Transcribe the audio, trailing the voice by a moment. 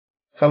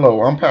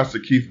Hello, I'm Pastor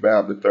Keith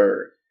Babb III,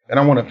 and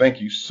I want to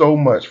thank you so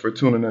much for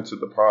tuning into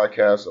the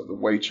podcast of the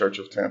Way Church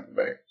of Tampa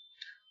Bay.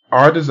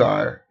 Our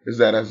desire is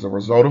that as a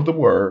result of the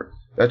word,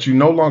 that you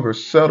no longer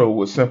settle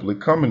with simply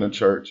coming to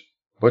church,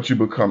 but you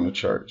become the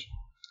church.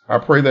 I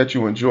pray that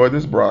you enjoy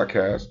this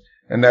broadcast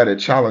and that it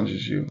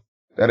challenges you,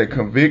 that it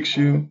convicts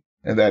you,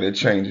 and that it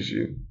changes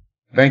you.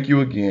 Thank you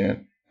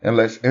again, and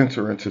let's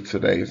enter into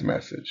today's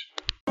message.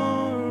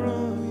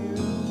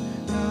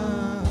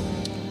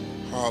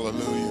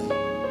 Hallelujah.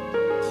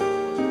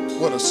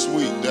 What a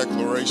sweet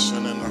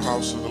declaration in the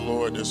house of the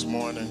Lord this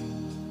morning.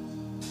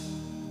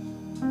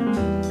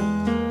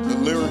 The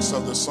lyrics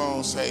of the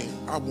song say,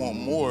 I want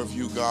more of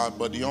you, God,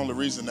 but the only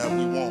reason that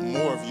we want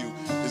more of you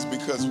is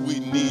because we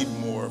need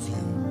more of you.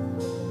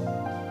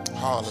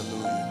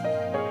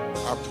 Hallelujah.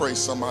 I pray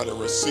somebody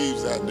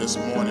receives that this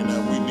morning,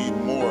 that we need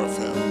more of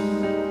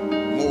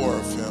him, more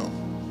of him,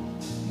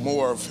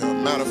 more of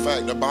him. Matter of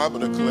fact, the Bible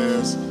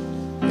declares,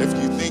 if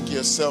you think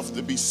yourself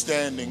to be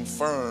standing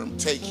firm,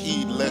 take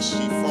heed lest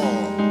ye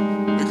fall,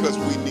 because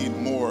we need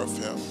more of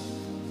him.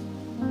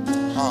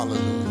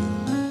 Hallelujah.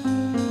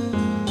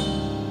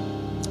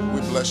 We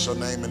bless your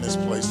name in this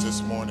place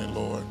this morning,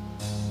 Lord.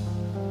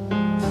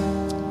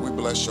 We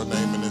bless your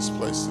name in this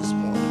place this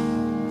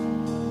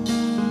morning.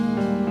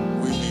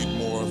 We need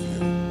more of you.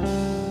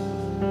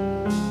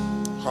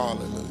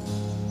 Hallelujah.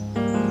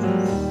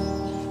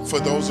 For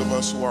those of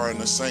us who are in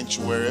the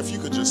sanctuary, if you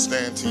could just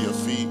stand to your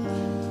feet.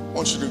 I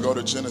want you to go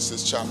to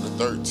Genesis chapter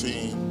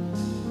 13.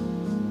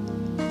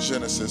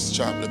 Genesis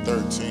chapter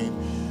 13.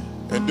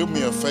 And do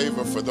me a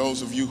favor, for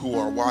those of you who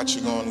are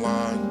watching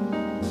online,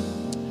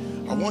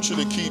 I want you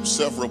to keep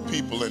several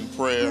people in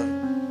prayer.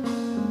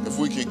 If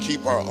we can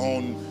keep our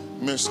own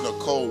Miss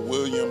Nicole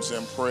Williams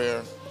in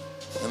prayer,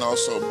 and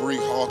also Bree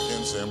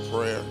Hawkins in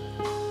prayer.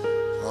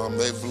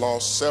 They've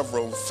lost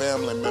several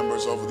family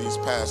members over these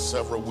past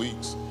several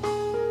weeks.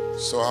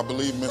 So I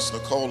believe Miss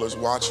Nicole is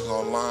watching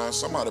online.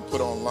 Somebody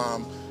put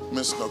online,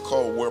 Miss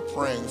Nicole, we're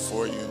praying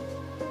for you.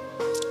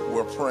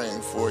 We're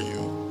praying for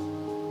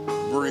you.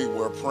 Bree,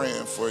 we're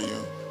praying for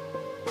you.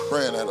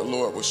 Praying that the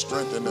Lord will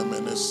strengthen them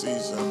in this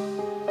season.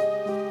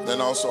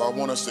 Then also I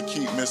want us to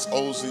keep Miss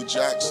Ozzie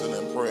Jackson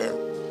in prayer.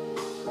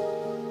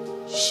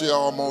 She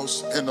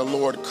almost, and the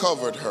Lord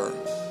covered her.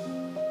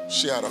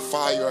 She had a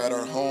fire at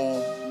her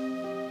home,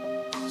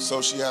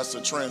 so she has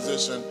to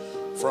transition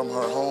from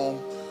her home.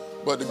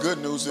 But the good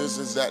news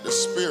is that the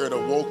Spirit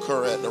awoke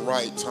her at the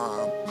right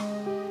time.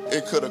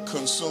 It could have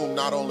consumed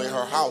not only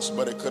her house,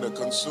 but it could have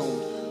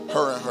consumed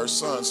her and her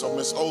son. So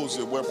Miss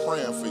Ozzie, we're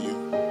praying for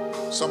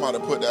you. Somebody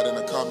put that in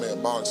the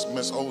comment box.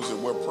 Miss Ozzie,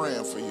 we're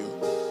praying for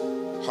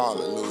you.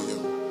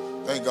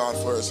 Hallelujah. Thank God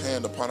for his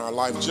hand upon our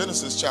life.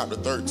 Genesis chapter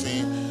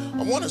 13.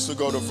 I want us to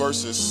go to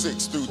verses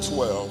 6 through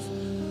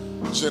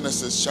 12.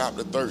 Genesis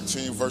chapter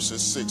 13,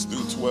 verses 6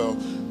 through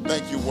 12.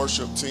 Thank you,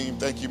 worship team.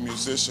 Thank you,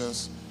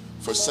 musicians,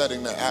 for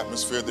setting the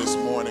atmosphere this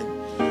morning.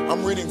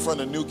 I'm reading from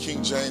the New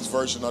King James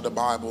Version of the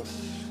Bible.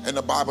 And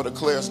the Bible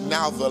declares,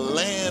 now the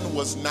land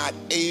was not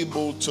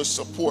able to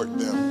support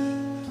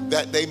them,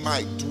 that they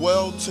might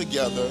dwell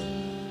together,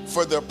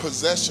 for their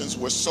possessions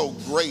were so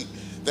great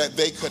that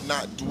they could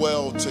not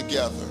dwell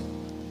together.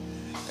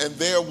 And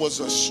there was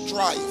a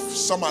strife,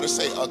 somebody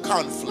say a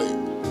conflict,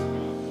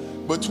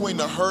 between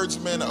the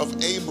herdsmen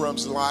of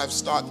Abram's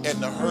livestock and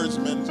the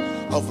herdsmen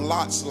of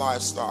Lot's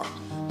livestock.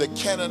 The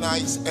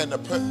Canaanites and the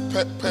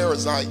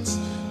Perizzites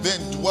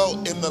then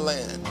dwelt in the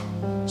land.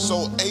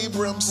 So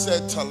Abram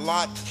said to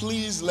Lot,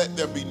 please let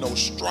there be no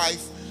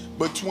strife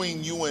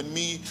between you and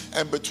me,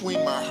 and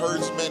between my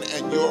herdsmen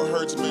and your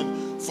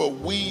herdsmen, for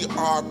we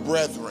are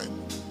brethren.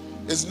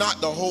 Is not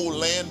the whole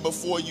land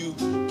before you?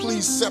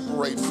 Please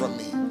separate from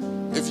me.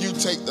 If you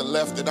take the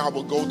left, then I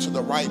will go to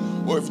the right,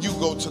 or if you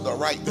go to the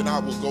right, then I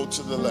will go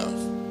to the left.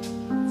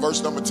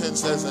 Verse number 10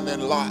 says, and then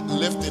Lot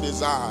lifted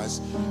his eyes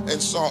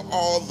and saw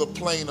all the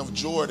plain of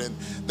Jordan,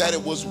 that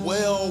it was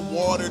well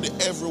watered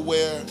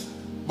everywhere,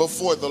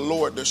 before the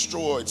Lord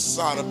destroyed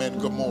Sodom and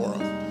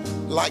Gomorrah,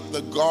 like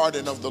the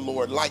garden of the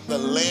Lord, like the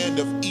land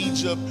of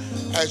Egypt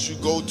as you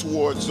go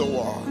toward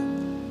Zoar.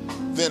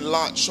 Then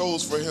Lot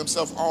chose for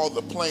himself all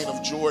the plain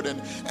of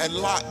Jordan, and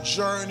Lot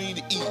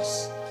journeyed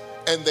east,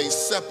 and they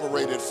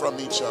separated from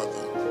each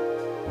other.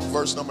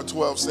 Verse number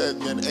 12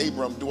 said, then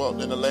Abram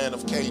dwelt in the land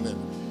of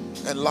Canaan,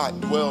 and Lot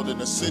dwelled in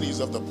the cities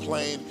of the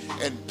plain,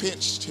 and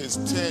pitched his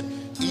tent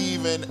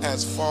even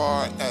as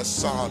far as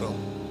Sodom.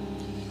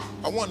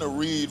 I want to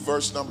read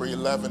verse number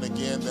 11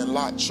 again. Then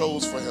Lot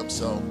chose for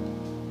himself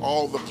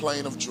all the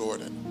plain of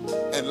Jordan,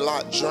 and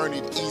Lot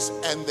journeyed east,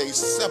 and they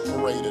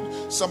separated.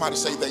 Somebody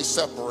say they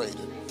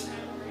separated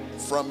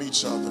from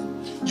each other.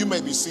 You may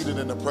be seated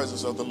in the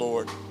presence of the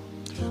Lord.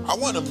 I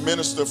want to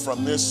minister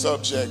from this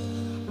subject,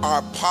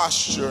 our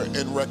posture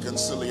in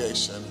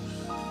reconciliation.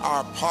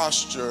 Our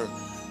posture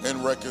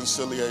in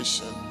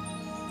reconciliation.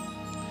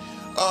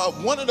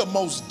 One of the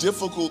most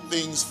difficult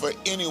things for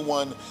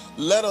anyone,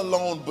 let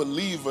alone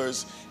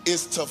believers,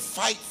 is to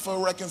fight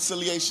for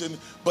reconciliation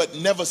but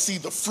never see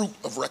the fruit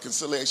of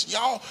reconciliation.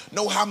 Y'all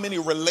know how many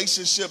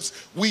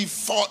relationships we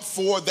fought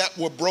for that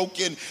were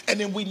broken, and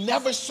then we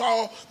never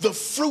saw the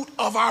fruit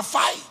of our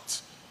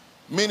fight.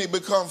 Many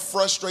become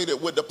frustrated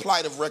with the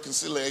plight of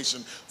reconciliation,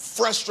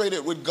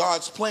 frustrated with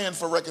God's plan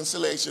for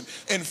reconciliation,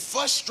 and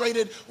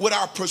frustrated with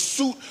our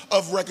pursuit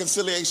of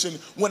reconciliation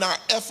when our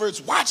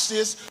efforts, watch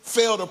this,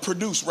 fail to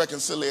produce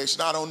reconciliation.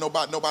 I don't know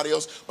about nobody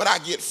else, but I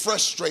get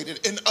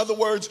frustrated. In other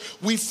words,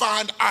 we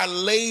find our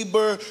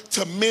labor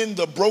to mend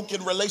the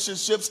broken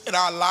relationships in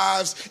our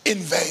lives in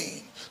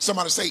vain.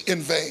 Somebody say in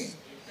vain.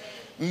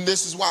 And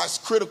this is why it's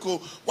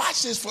critical,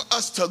 watch this, for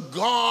us to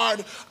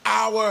guard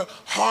our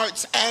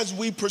hearts as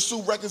we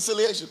pursue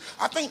reconciliation.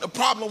 I think the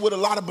problem with a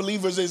lot of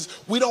believers is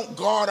we don't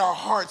guard our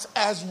hearts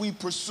as we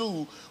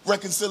pursue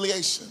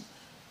reconciliation.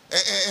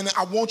 And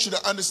I want you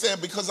to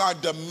understand, because our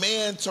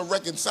demand to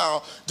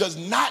reconcile does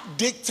not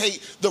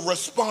dictate the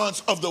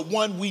response of the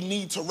one we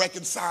need to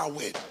reconcile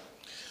with.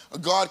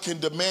 God can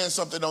demand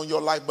something on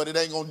your life, but it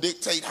ain't going to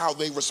dictate how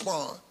they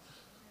respond.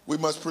 We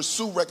must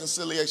pursue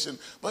reconciliation.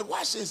 But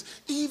watch this,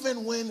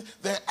 even when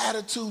their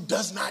attitude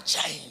does not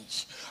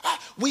change,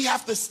 we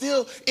have to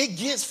still, it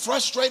gets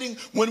frustrating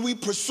when we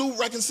pursue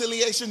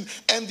reconciliation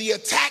and the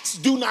attacks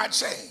do not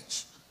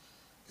change.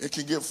 It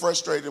can get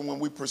frustrating when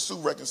we pursue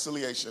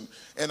reconciliation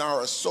and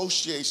our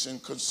association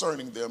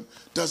concerning them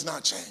does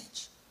not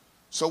change.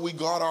 So we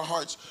guard our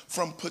hearts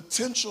from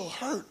potential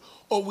hurt,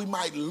 or we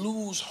might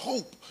lose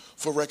hope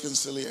for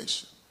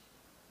reconciliation.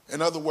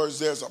 In other words,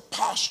 there's a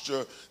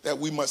posture that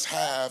we must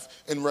have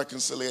in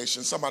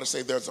reconciliation. Somebody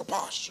say there's a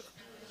posture.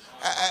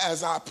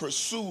 As I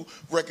pursue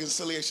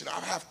reconciliation, I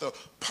have to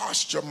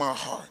posture my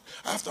heart.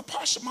 I have to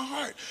posture my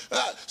heart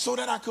so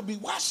that I could be,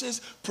 watch this,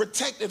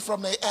 protected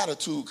from their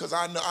attitude. Because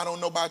I don't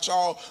know about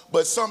y'all,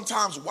 but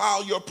sometimes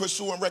while you're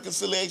pursuing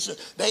reconciliation,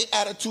 their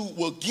attitude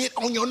will get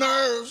on your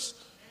nerves.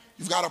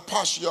 You've got to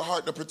posture your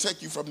heart to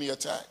protect you from the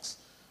attacks.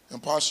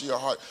 And posture your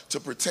heart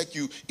to protect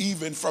you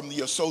even from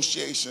the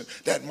association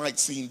that might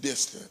seem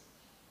distant.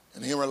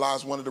 And herein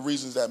lies one of the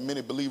reasons that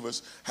many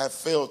believers have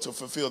failed to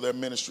fulfill their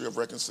ministry of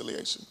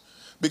reconciliation.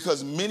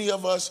 Because many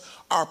of us,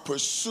 our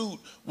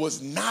pursuit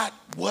was not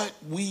what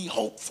we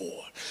hoped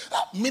for.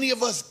 Many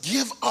of us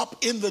give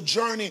up in the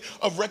journey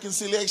of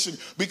reconciliation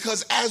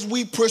because as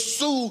we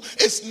pursue,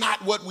 it's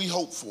not what we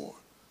hoped for.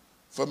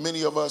 For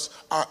many of us,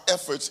 our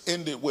efforts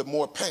ended with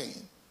more pain,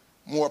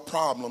 more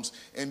problems,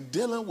 and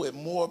dealing with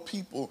more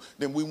people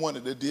than we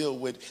wanted to deal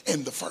with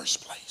in the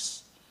first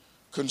place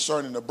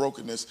concerning the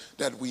brokenness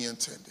that we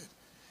intended.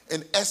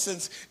 In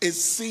essence, it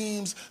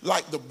seems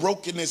like the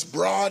brokenness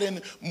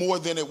broadened more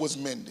than it was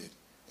mended.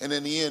 And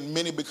in the end,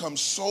 many become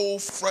so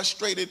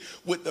frustrated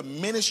with the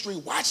ministry,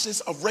 watch this,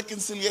 of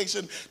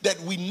reconciliation that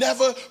we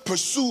never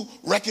pursue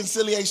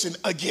reconciliation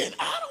again.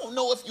 I don't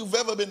know if you've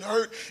ever been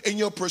hurt in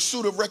your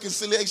pursuit of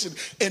reconciliation,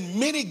 and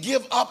many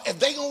give up. If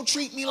they gonna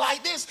treat me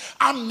like this,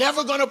 I'm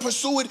never gonna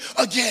pursue it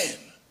again.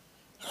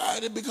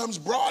 It becomes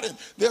broadened.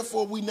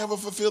 Therefore, we never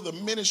fulfill the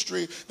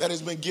ministry that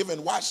has been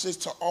given, watch this,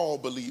 to all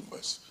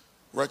believers,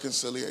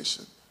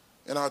 reconciliation.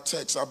 In our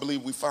text, I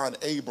believe we find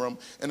Abram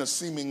in a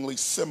seemingly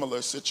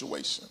similar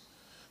situation,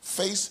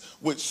 faced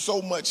with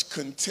so much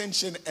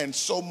contention and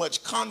so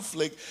much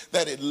conflict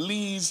that it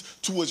leads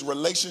to his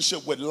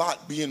relationship with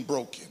Lot being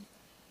broken.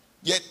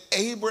 Yet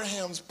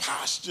Abraham's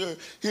posture,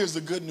 here's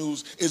the good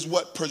news, is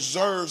what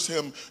preserves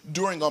him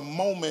during a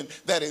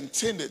moment that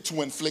intended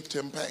to inflict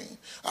him pain.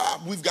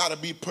 We've got to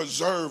be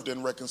preserved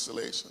in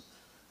reconciliation.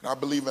 And I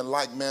believe in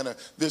like manner,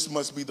 this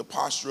must be the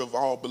posture of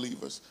all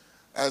believers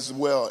as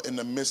well in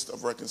the midst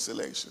of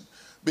reconciliation.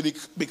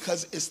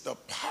 Because it's the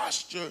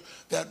posture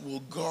that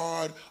will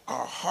guard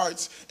our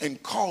hearts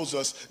and cause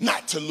us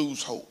not to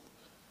lose hope.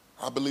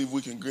 I believe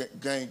we can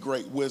gain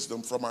great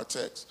wisdom from our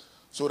text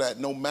so that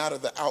no matter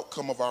the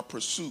outcome of our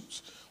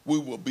pursuits, we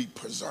will be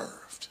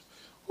preserved.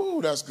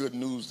 Ooh, that's good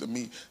news to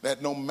me,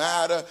 that no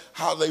matter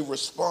how they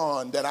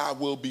respond, that I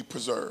will be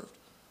preserved.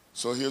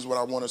 So here's what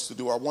I want us to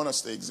do. I want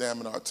us to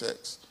examine our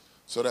text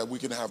so that we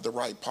can have the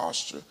right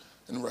posture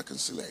in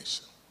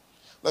reconciliation.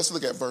 Let's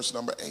look at verse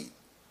number 8.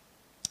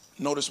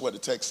 Notice what the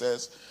text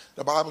says.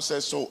 The Bible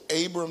says, so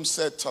Abram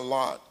said to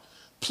Lot,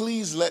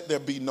 please let there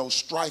be no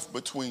strife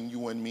between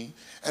you and me,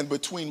 and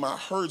between my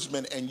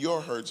herdsmen and your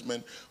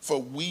herdsmen,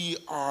 for we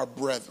are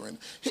brethren.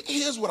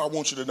 Here's what I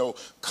want you to know.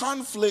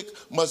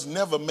 Conflict must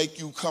never make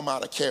you come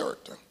out of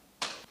character.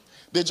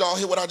 Did y'all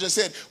hear what I just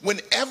said?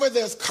 Whenever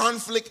there's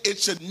conflict, it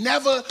should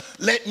never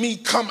let me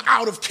come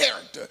out of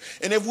character.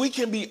 And if we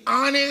can be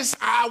honest,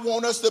 I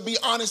want us to be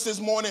honest this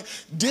morning.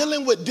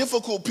 Dealing with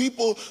difficult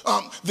people,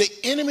 the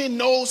enemy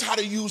knows how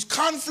to use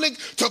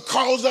conflict to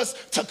cause us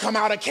to come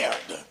out of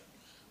character.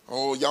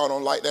 Oh, y'all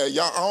don't like that.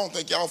 I don't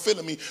think y'all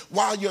feeling me.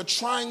 While you're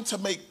trying to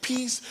make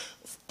peace,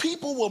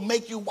 people will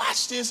make you,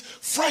 watch this,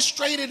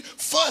 frustrated,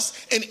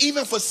 fuss, and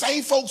even for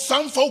saved folks,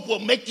 some folk will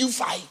make you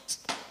fight.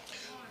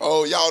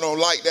 Oh, y'all don't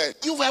like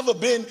that. You've ever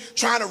been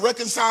trying to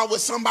reconcile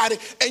with somebody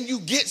and you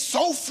get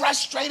so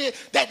frustrated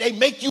that they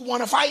make you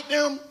want to fight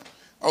them?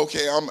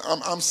 Okay,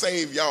 I'm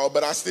saved, y'all,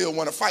 but I still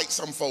want to fight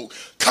some folk.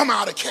 Come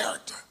out of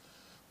character.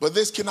 But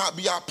this cannot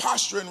be our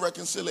posture in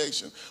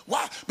reconciliation.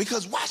 Why?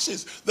 Because watch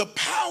this. The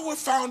power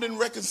found in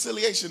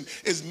reconciliation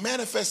is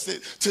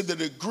manifested to the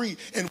degree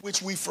in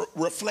which we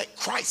reflect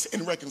Christ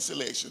in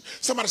reconciliation.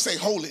 Somebody say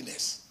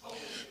holiness.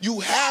 You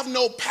have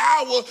no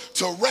power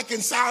to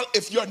reconcile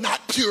if you're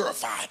not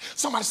purified.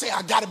 Somebody say,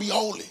 I got to be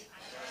holy.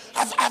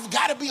 I've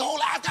got to be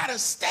holy. I've got to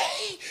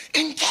stay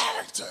in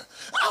character.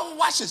 Oh,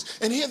 watch this.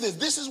 And hear this.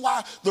 This is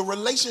why the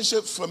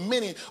relationships for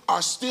many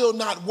are still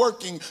not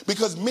working,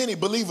 because many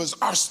believers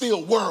are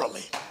still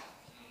worldly.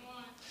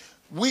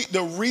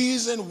 The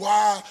reason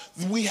why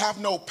we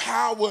have no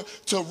power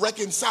to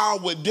reconcile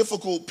with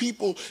difficult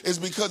people is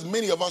because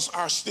many of us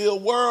are still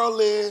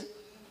worldly.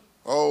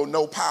 Oh,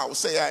 no power.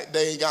 Say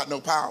they ain't got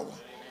no power.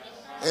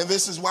 And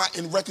this is why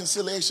in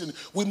reconciliation,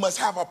 we must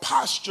have a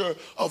posture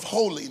of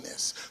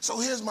holiness. So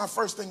here's my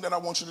first thing that I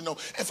want you to know.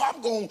 If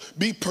I'm going to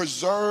be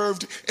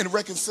preserved in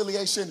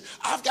reconciliation,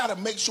 I've got to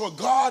make sure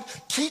God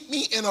keep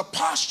me in a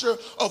posture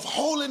of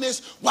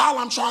holiness while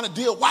I'm trying to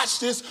deal, watch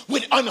this,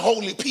 with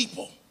unholy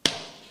people.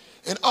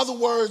 In other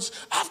words,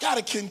 I've got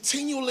to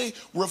continually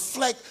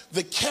reflect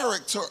the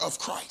character of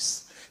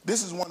Christ.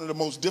 This is one of the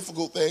most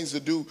difficult things to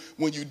do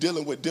when you're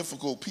dealing with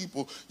difficult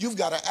people. You've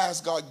got to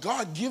ask God,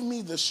 God, give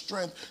me the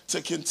strength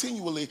to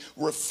continually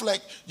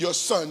reflect your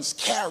son's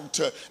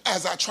character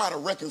as I try to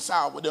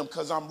reconcile with them,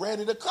 because I'm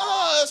ready to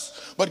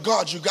cuss. But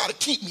God, you got to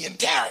keep me in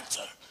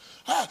character.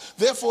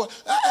 Therefore,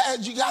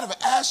 you got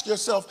to ask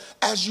yourself,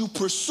 as you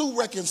pursue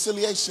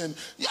reconciliation,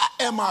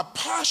 am I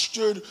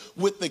postured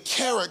with the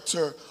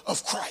character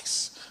of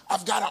Christ?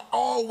 I've got to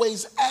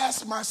always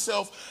ask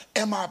myself,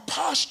 am I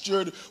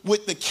postured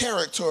with the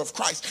character of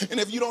Christ? And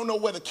if you don't know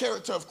where the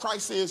character of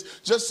Christ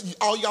is, just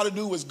all you got to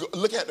do is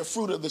look at the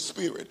fruit of the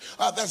Spirit.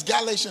 That's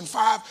Galatians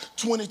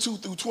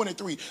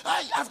 5:22-23.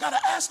 I've got to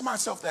ask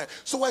myself that.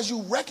 So as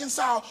you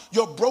reconcile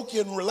your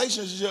broken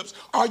relationships,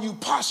 are you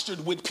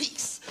postured with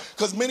peace?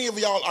 Because many of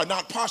y'all are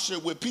not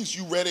postured with peace.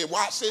 You ready,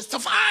 watch this, to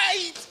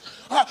fight.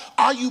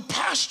 Are you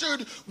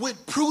postured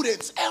with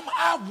prudence? Am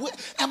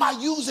I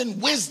using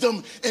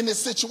wisdom in this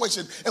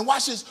situation? And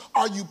watch this.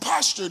 Are you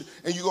postured?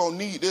 And you're going to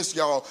need this,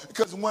 y'all,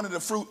 because one of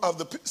the fruit of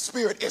the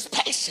Spirit is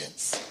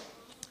patience.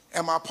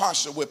 Am I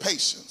postured with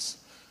patience?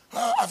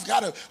 I've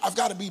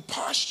got to be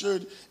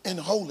postured in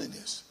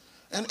holiness.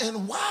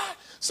 And why?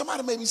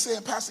 Somebody may be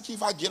saying, Pastor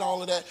Keith, I get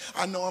all of that.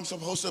 I know I'm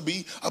supposed to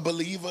be a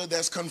believer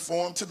that's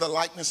conformed to the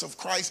likeness of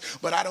Christ,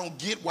 but I don't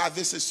get why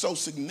this is so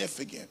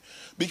significant.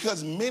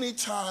 Because many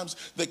times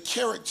the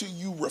character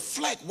you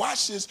reflect,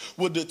 watch this,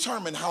 will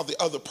determine how the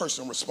other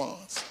person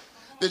responds.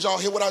 Did y'all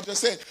hear what I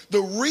just said?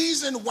 The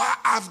reason why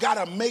I've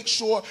got to make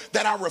sure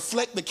that I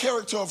reflect the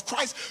character of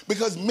Christ,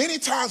 because many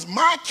times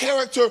my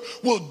character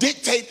will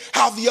dictate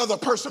how the other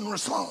person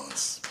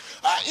responds.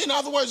 In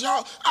other words,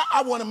 y'all,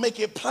 I want to make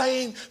it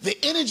plain. The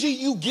energy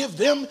you give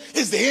them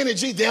is the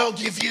energy they'll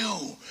give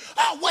you.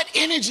 What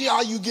energy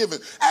are you giving?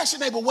 Ask your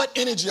neighbor, what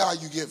energy are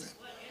you giving?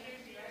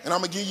 And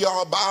I'm going to give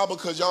y'all a Bible,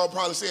 because y'all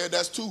probably said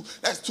that's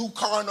too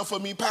carnal for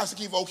me, Pastor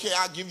Keith. Okay,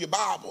 I'll give you a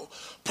Bible.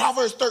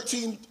 Proverbs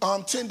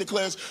 13:10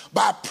 declares,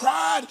 by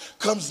pride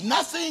comes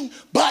nothing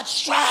but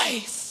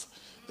strife.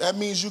 That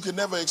means you can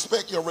never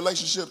expect your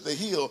relationship to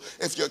heal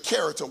if your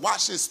character,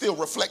 watch this, still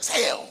reflects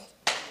hell.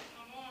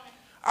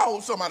 I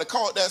hope somebody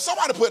caught that.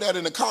 Somebody put that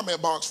in the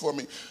comment box for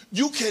me.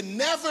 You can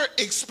never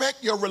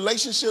expect your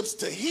relationships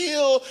to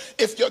heal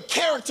if your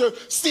character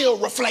still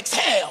reflects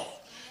hell.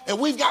 And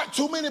we've got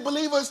too many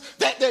believers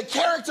that their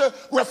character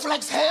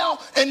reflects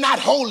hell and not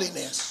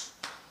holiness.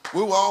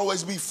 We will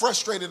always be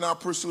frustrated in our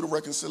pursuit of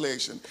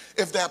reconciliation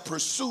if that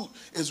pursuit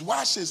is,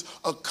 watch this,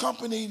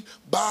 accompanied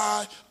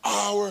by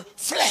our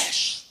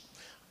flesh.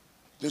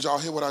 Did y'all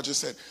hear what I just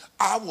said?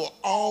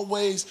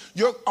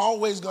 You're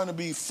always going to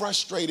be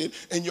frustrated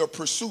in your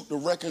pursuit to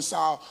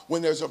reconcile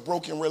when there's a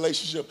broken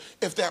relationship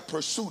if that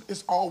pursuit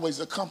is always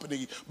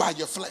accompanied by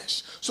your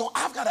flesh. So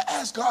I've got to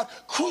ask God,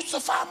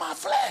 crucify my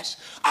flesh.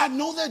 I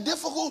know they're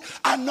difficult.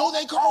 I know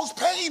they cause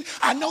pain.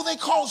 I know they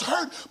cause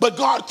hurt, but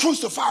God,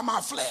 crucify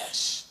my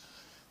flesh.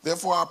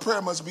 Therefore, our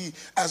prayer must be,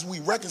 as we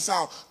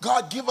reconcile,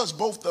 God, give us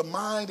both the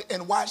mind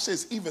and, watch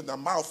this, even the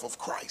mouth of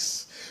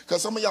Christ.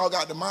 Because some of y'all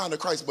got the mind of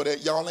Christ,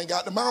 but y'all ain't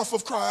got the mouth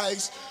of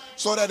Christ,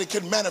 so that it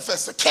can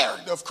manifest the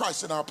character of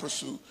Christ in our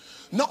pursuit.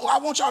 No, I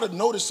want y'all to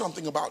notice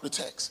something about the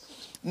text.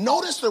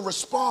 Notice the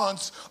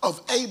response of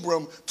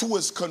Abram to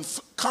his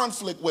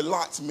conflict with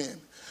Lot's men.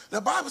 The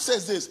Bible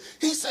says this.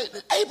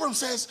 Abram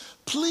says,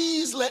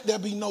 please let there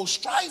be no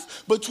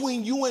strife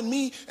between you and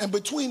me and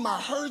between my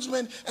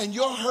herdsmen and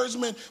your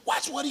herdsmen.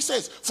 Watch what he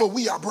says, for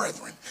we are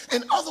brethren.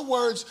 In other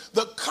words,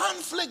 the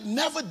conflict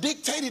never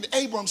dictated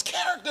Abram's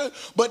character,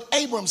 but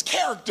Abram's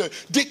character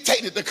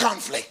dictated the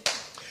conflict.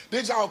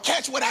 Did y'all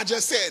catch what I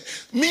just said?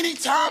 Many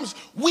times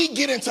we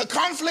get into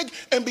conflict,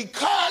 and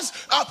because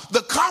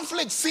the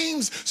conflict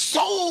seems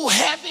so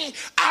heavy,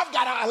 I've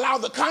got to allow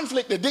the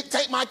conflict to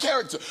dictate my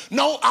character.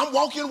 No, I'm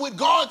walking with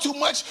God too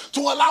much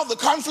to allow the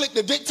conflict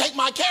to dictate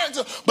my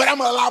character, but I'm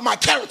going to allow my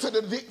character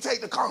to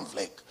dictate the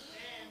conflict.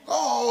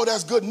 Oh,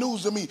 that's good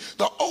news to me.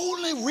 The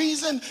only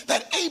reason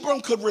that Abram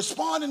could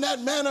respond in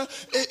that manner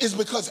is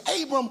because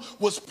Abram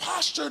was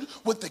postured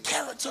with the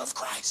character of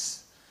Christ.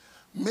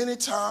 Many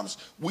times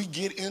we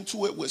get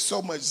into it with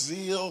so much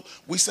zeal.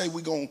 We say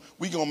we're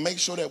gonna make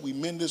sure that we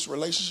mend this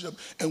relationship,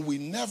 and we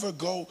never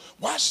go,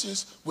 watch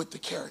this, with the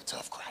character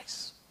of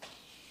Christ.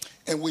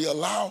 And we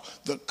allow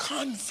the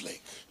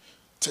conflict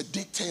to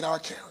dictate our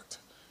character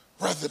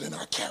rather than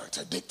our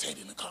character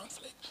dictating the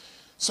conflict.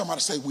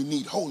 Somebody say we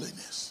need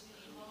holiness.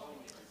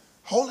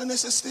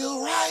 Holiness is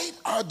still right.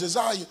 Our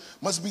desire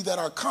must be that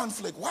our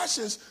conflict, watch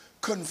this,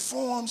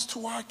 conforms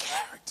to our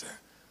character,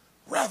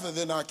 rather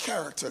than our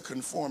character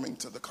conforming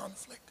to the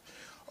conflict.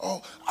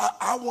 Oh,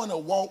 I want to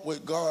walk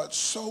with God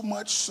so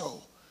much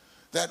so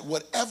that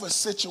whatever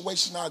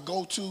situation I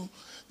go to,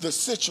 the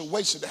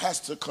situation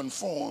has to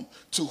conform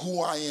to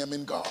who I am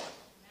in God.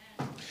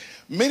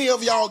 Many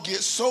of y'all get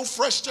so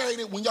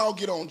frustrated when y'all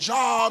get on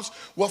jobs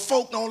where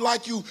folk don't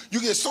like you. You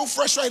get so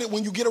frustrated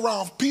when you get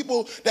around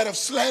people that have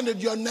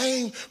slandered your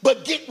name,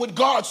 but get with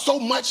God so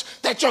much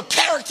that your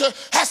character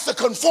has to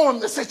conform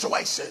the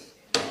situation.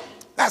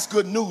 That's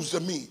good news to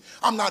me.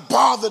 I'm not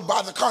bothered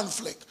by the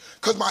conflict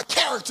because my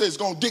character is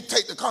going to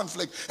dictate the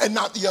conflict and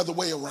not the other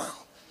way around,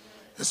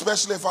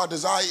 especially if our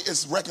desire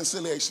is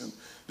reconciliation.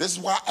 This is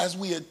why as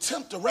we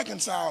attempt to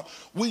reconcile,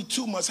 we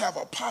too must have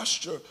a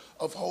posture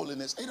of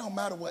holiness. It don't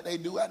matter what they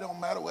do. It don't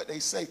matter what they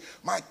say.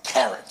 My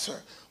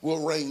character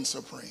will reign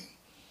supreme.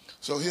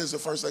 So here's the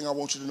first thing I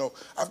want you to know.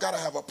 I've got to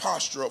have a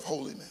posture of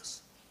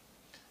holiness.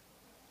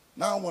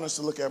 Now I want us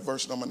to look at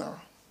verse number 9.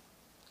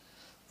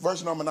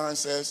 Verse number 9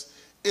 says,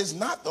 "Is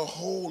not the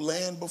whole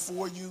land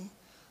before you?"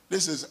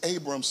 This is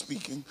Abram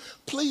speaking.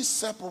 "Please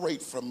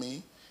separate from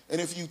me. And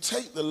if you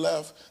take the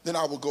left, then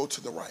I will go to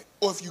the right.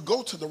 Or if you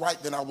go to the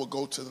right, then I will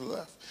go to the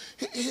left."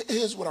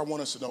 Here's what I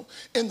want us to know.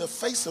 In the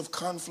face of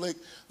conflict,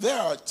 there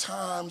are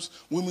times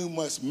when we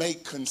must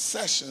make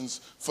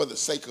concessions for the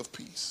sake of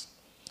peace.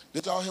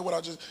 Did y'all hear what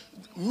I just?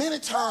 Many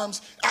times,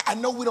 I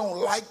know we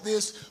don't like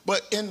this,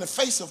 but in the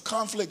face of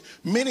conflict,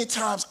 many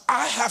times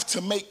I have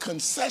to make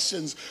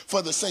concessions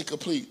for the sake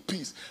of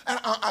peace. And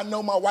I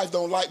know my wife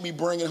don't like me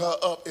bringing her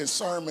up in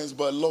sermons,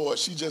 but Lord,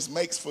 she just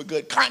makes for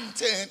good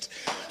content.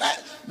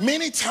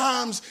 Many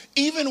times,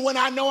 even when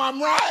I know I'm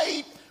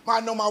right, I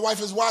know my wife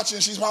is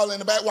watching, she's probably in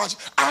the back watching.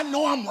 I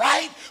know I'm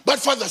right,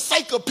 but for the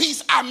sake of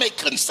peace, I make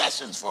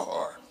concessions for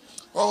her.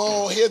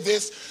 Oh, hear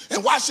this.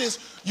 And watch this.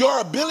 Your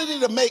ability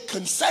to make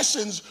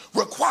concessions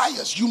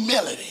requires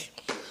humility.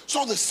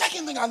 So the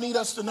second thing I need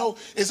us to know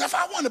is if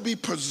I want to be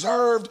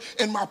preserved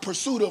in my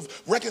pursuit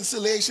of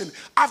reconciliation,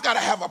 I've got to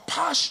have a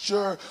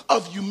posture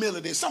of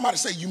humility. Somebody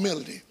say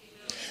humility.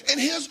 And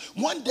here's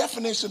one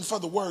definition for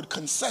the word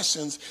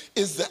concessions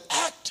is the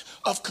act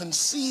of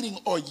conceding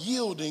or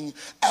yielding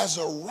as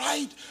a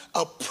right,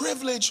 a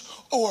privilege,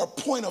 or a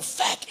point of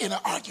fact in an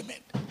argument.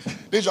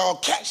 Did y'all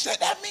catch that?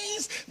 That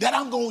means that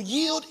I'm going to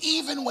yield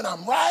even when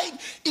I'm right,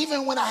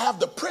 even when I have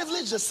the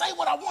privilege to say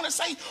what I want to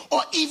say,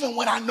 or even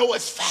when I know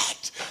it's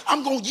fact.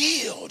 I'm going to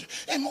yield.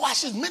 And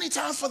watch this many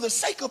times for the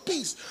sake of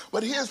peace.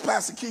 But here's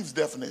Pastor Keith's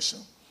definition.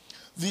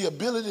 The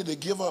ability to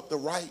give up the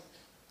right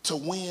to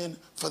win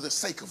for the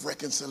sake of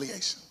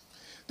reconciliation.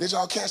 Did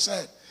y'all catch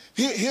that?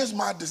 Here's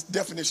my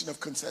definition of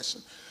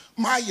concession.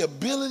 My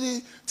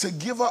ability to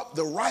give up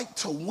the right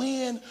to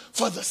win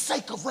for the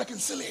sake of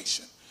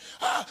reconciliation.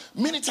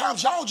 Many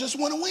times y'all just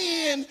want to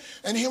win.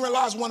 And herein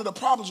lies one of the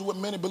problems with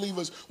many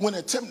believers when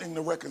attempting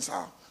to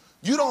reconcile.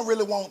 You don't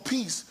really want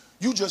peace.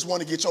 You just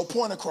want to get your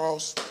point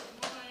across.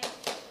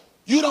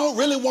 You don't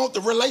really want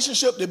the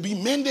relationship to be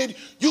mended.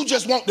 You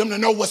just want them to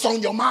know what's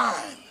on your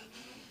mind.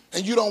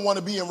 And you don't want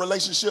to be in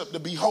relationship to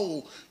be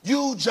whole.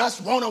 You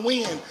just want to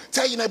win.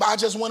 Tell your neighbor, I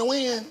just want to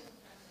win.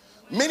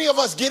 Many of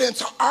us get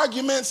into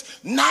arguments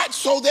not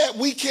so that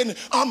we can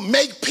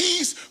make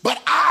peace,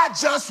 but I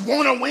just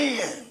want to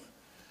win.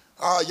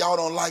 Y'all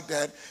don't like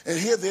that. And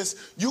hear this,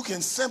 you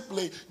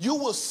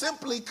will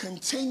simply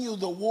continue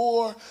the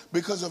war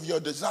because of your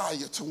desire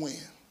to win.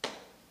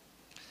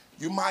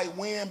 You might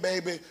win,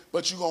 baby,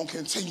 but you're going to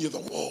continue the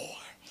war.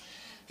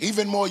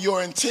 Even more,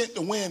 your intent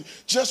to win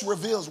just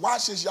reveals,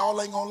 watch this,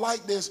 y'all ain't gonna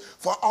like this,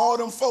 for all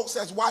them folks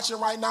that's watching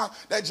right now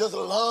that just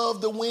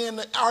love to win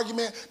the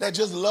argument, that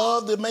just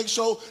love to make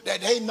sure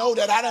that they know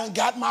that I done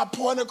got my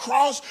point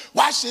across.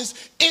 Watch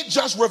this, it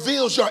just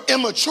reveals your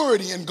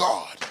immaturity in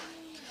God.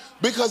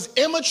 Because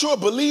immature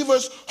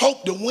believers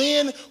hope to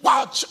win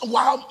while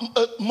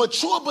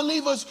mature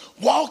believers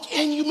walk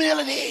in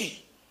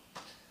humility,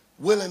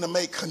 willing to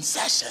make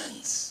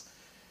concessions.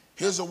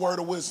 Here's a word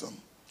of wisdom.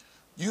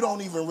 You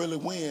don't even really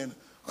win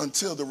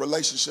until the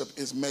relationship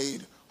is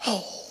made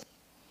whole.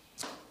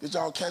 Did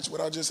y'all catch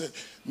what I just said?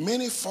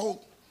 Many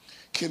folk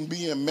can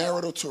be in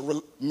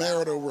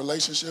marital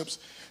relationships,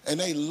 and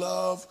they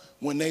love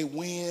when they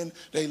win.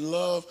 They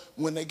love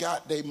when they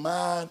got their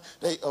mind,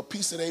 a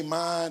piece of their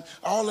mind,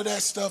 all of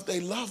that stuff. They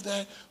love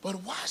that.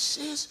 But watch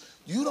this.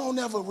 You don't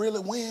ever really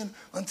win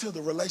until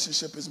the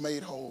relationship is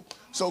made whole.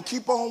 So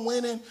keep on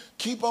winning.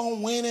 Keep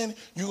on winning.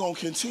 You're going to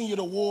continue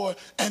the war,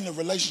 and the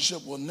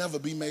relationship will never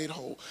be made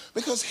whole.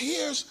 Because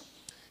here's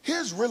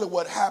really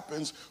what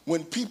happens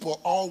when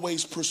people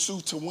always pursue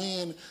to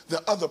win.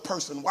 The other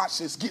person, watch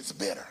this, gets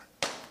bitter.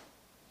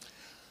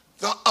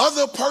 The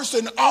other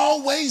person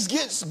always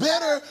gets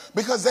bitter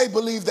because they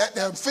believe that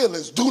their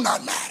feelings do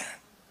not matter.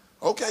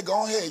 Okay,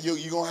 go ahead. You're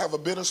going to have a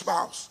bitter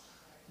spouse.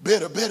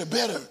 Bitter.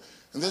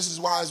 And this is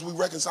why as we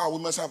reconcile,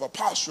 we must have a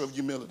posture of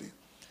humility.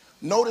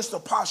 Notice the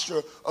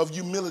posture of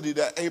humility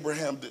that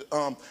Abraham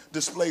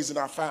displays in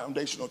our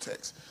foundational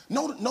text.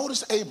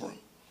 Notice Abram.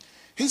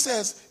 He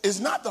says,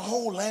 is not the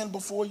whole land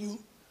before you?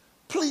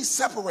 Please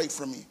separate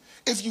from me.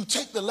 If you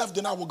take the left,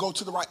 then I will go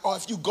to the right. Or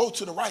if you go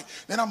to the right,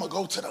 then I'm going to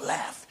go to the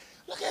left.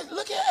 Look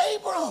at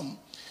Abram.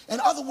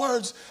 In other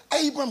words,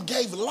 Abram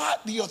gave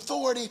Lot the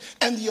authority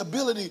and the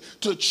ability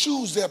to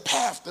choose their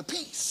path to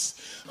peace.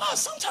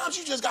 Sometimes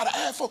you just got to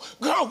ask for,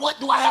 girl, what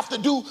do I have to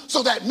do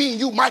so that me and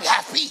you might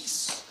have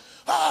peace?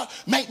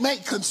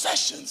 Make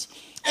concessions.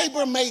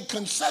 Abram made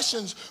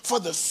concessions for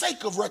the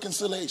sake of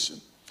reconciliation.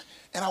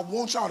 And I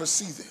want y'all to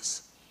see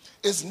this.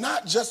 It's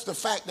not just the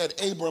fact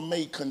that Abram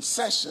made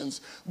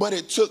concessions, but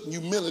it took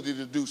humility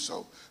to do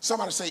so.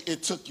 Somebody say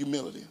it took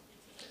humility.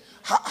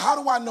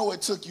 How do I know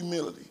it took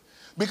humility?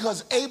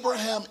 Because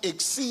Abraham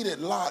exceeded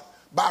Lot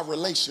by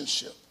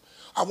relationship.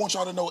 I want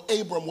y'all to know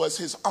Abram was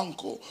his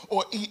uncle,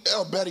 or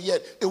better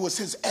yet, it was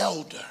his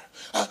elder.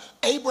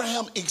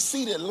 Abraham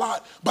exceeded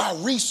Lot by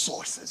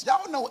resources.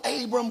 Y'all know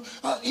Abram,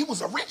 he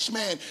was a rich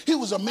man. He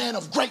was a man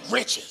of great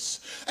riches.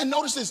 And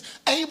notice this,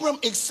 Abram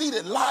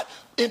exceeded Lot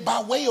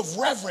by way of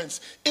reverence.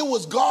 It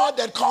was God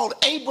that called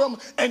Abram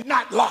and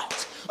not Lot.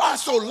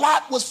 So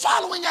Lot was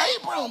following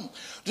Abram.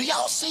 Do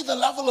y'all see the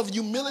level of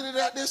humility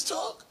that this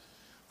took?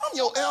 I'm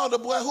your elder,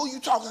 boy. Who you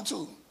talking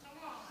to?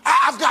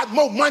 I've got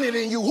more money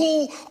than you.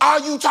 Who are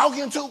you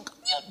talking to?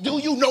 Do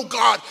you know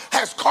God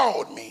has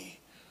called me?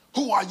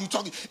 Who are you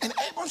talking? And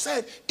Abram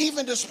said,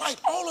 even despite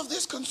all of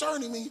this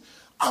concerning me,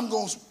 I'm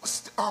going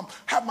to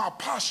have my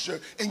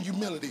posture in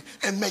humility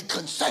and make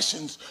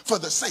concessions for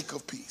the sake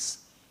of peace.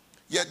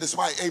 Yet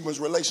despite Abram's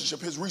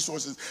relationship, his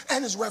resources,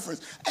 and his reference,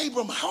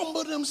 Abram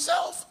humbled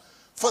himself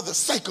for the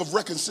sake of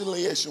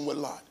reconciliation with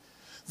Lot.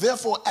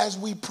 Therefore, as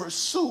we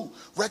pursue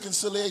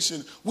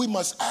reconciliation, we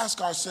must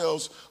ask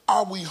ourselves,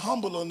 are we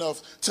humble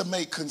enough to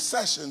make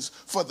concessions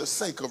for the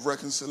sake of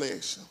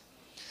reconciliation?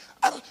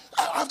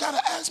 I've got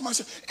to ask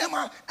myself,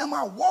 am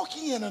I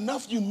walking in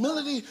enough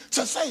humility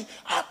to say,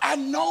 I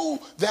know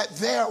that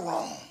they're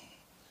wrong,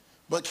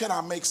 but can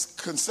I make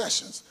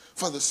concessions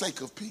for the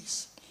sake of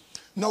peace?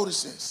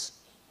 Notice this.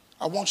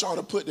 I want y'all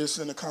to put this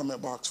in the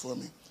comment box for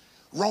me.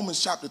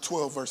 Romans chapter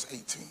 12, verse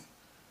 18.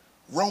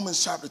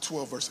 Romans chapter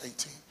 12, verse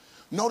 18.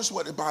 Notice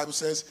what the Bible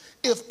says.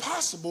 If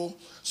possible,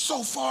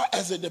 so far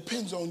as it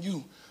depends on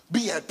you,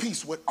 be at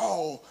peace with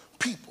all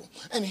people.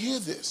 And hear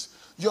this.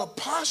 Your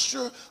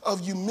posture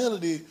of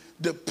humility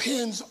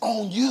depends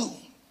on you.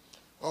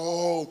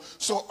 Oh,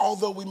 so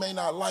although we may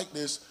not like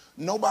this,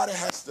 nobody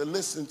has to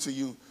listen to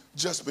you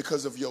just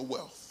because of your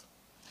wealth.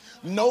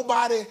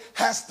 Nobody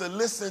has to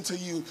listen to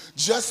you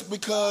just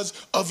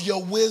because of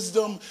your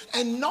wisdom.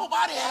 And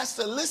nobody has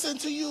to listen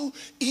to you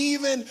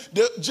even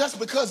just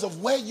because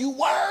of where you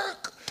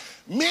work.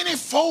 Many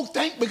folk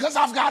think because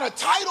I've got a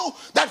title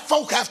that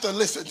folk have to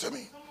listen to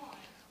me.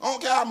 I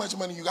don't care how much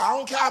money you got. I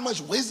don't care how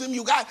much wisdom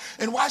you got.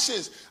 And watch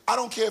this. I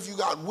don't care if you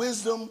got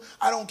wisdom.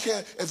 I don't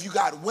care if you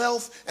got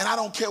wealth. And I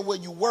don't care where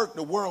you work.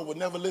 The world will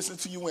never listen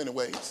to you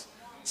anyways.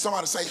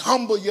 Somebody say,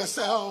 humble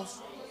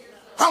yourself.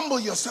 Humble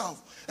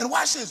yourself. And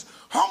watch this.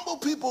 Humble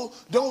people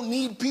don't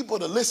need people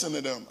to listen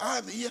to them.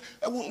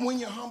 When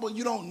you're humble,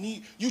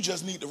 you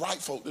just need the right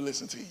folk to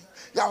listen to you.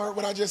 Y'all heard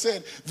what I just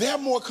said? They're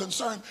more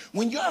concerned.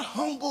 When you're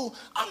humble,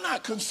 I'm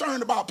not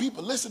concerned about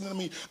people listening to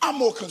me. I'm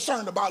more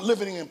concerned about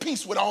living in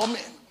peace with all men.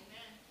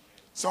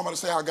 Somebody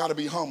say, I got to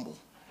be humble.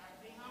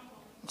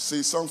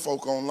 See, some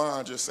folk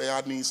online just say,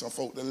 I need some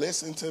folk to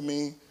listen to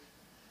me.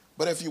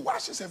 But if you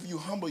watch this, if you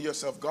humble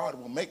yourself, God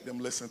will make them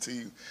listen to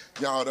you.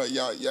 Y'all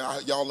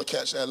will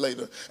catch that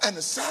later. And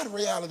the sad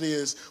reality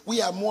is we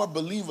have more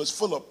believers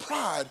full of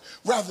pride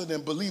rather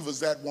than believers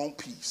that want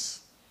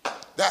peace.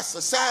 That's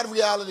the sad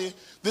reality.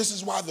 This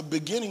is why the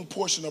beginning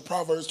portion of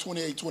Proverbs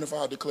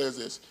 28:25 declares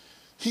this.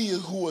 He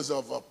who is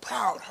of a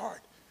proud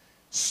heart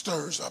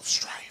stirs up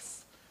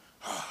strife.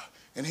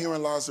 And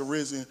herein lies the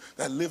reason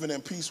that living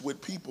in peace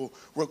with people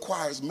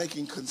requires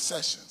making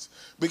concessions,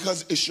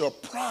 because it's your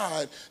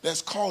pride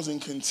that's causing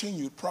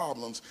continued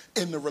problems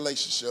in the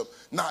relationship,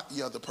 not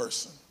the other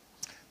person.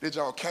 Did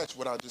y'all catch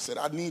what I just said?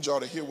 I need y'all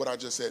to hear what I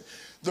just said.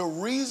 The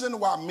reason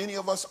why many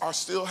of us are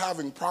still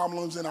having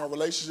problems in our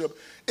relationship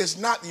is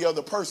not the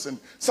other person.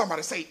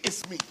 Somebody say,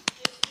 it's me.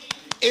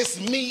 It's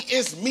me,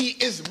 it's me,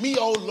 it's me,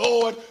 oh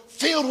Lord,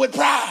 filled with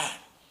pride.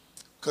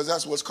 because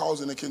that's what's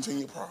causing the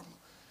continued problem.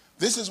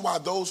 This is why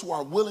those who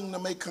are willing to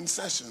make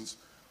concessions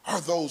are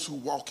those who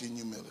walk in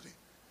humility.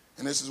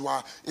 And this is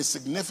why it's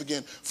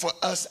significant for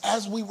us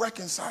as we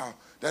reconcile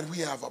that we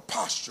have a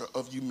posture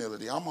of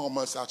humility. I'm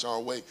almost out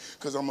y'all way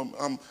because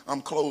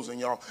I'm closing,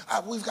 y'all.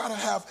 We've got to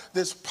have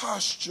this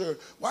posture,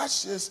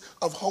 watch this,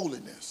 of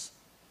holiness.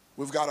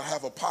 We've got to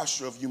have a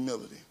posture of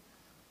humility.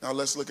 Now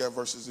let's look at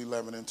verses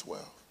 11 and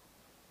 12.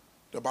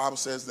 The Bible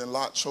says, then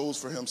Lot chose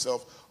for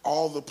himself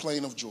all the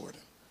plain of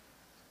Jordan.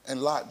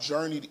 And Lot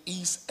journeyed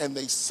east, and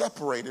they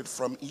separated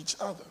from each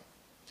other.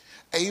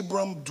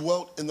 Abram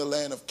dwelt in the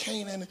land of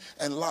Canaan,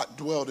 and Lot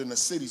dwelt in the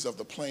cities of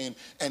the plain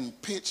and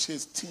pitched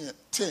his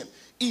tent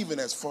even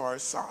as far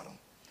as Sodom.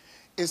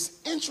 It's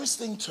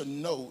interesting to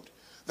note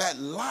that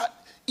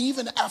Lot,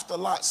 even after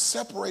Lot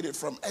separated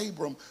from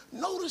Abram,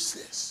 notice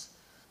this,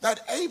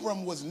 that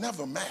Abram was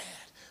never mad.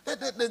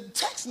 The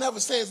text never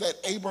says that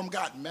Abram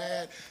got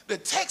mad. The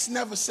text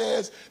never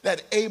says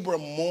that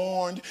Abram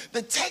mourned.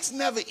 The text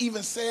never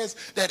even says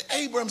that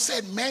Abram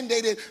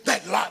mandated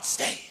that Lot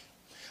stay.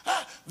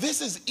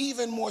 This is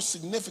even more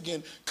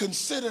significant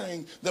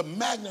considering the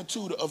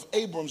magnitude of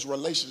Abram's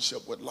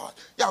relationship with Lot.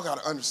 Y'all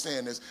got to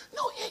understand this.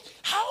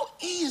 How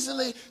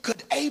easily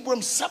could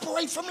Abram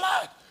separate from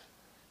Lot?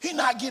 He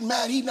not get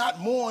mad. He not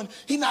mourn.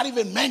 He not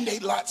even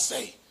mandate Lot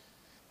stay.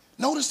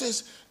 Notice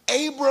this.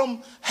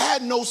 Abram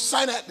had no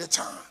son at the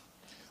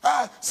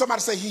time.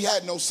 Somebody say he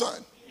had no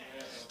son.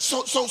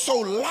 So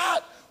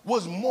Lot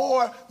was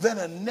more than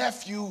a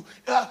nephew.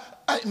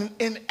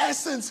 In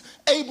essence,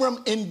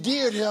 Abram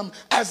endeared him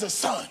as a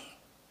son.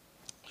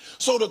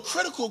 So the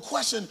critical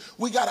question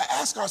we got to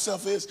ask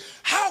ourselves is,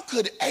 how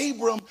could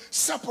Abram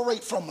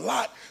separate from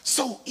Lot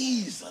so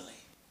easily?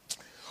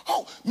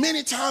 Oh,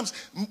 many times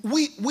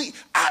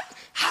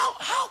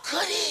how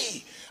could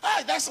he?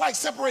 That's like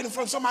separating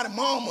from somebody's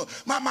mama,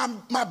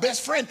 my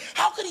best friend.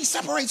 How could he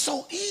separate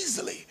so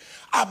easily?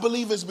 I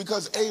believe it's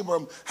because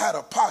Abram had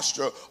a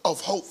posture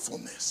of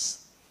hopefulness.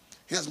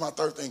 Here's my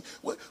third thing.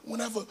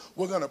 Whenever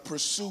we're going to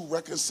pursue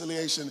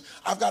reconciliation,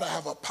 I've got to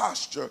have a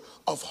posture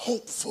of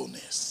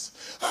hopefulness.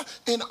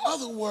 In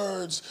other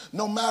words,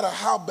 no matter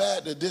how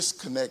bad the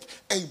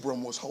disconnect,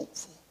 Abram was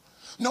hopeful.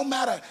 No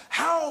matter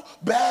how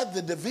bad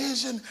the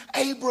division,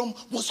 Abram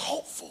was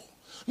hopeful.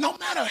 No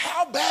matter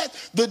how bad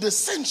the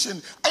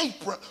dissension,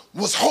 Abram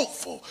was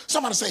hopeful.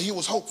 Somebody say he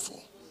was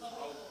hopeful.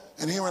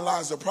 And herein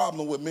lies the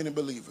problem with many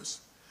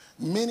believers.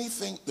 Many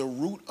think the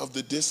root of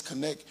the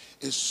disconnect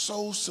is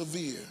so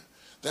severe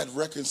that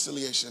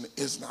reconciliation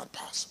is not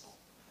possible.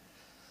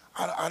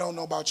 I don't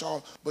know about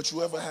y'all, but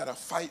you ever had a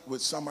fight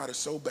with somebody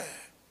so bad,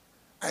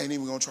 I ain't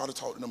even going to try to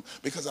talk to them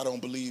because I don't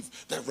believe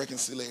that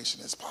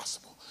reconciliation is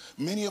possible.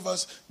 Many of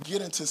us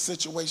get into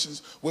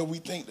situations where we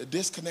think the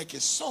disconnect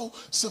is so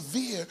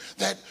severe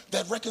that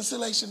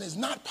reconciliation is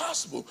not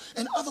possible.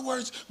 In other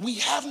words, we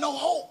have no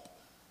hope.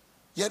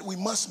 Yet we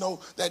must know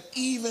that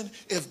even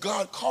if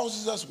God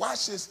causes us,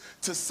 watch this,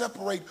 to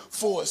separate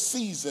for a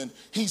season,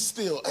 he's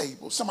still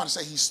able. Somebody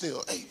say he's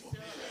still able.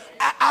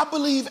 I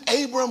believe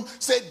Abram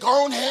said,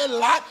 go on ahead,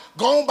 Lot,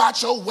 go on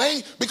about your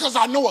way because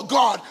I know a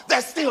God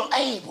that's still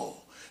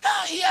able.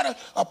 He had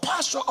a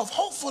posture of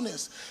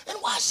hopefulness. And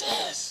watch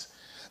this.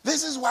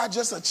 This is why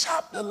just a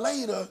chapter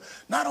later,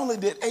 not only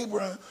did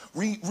Abram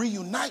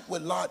reunite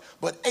with Lot,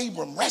 but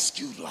Abram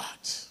rescued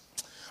Lot.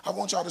 I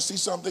want y'all to see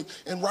something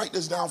and write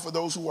this down for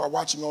those who are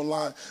watching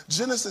online.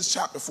 Genesis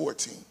chapter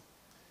 14,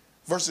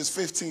 verses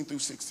 15 through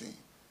 16.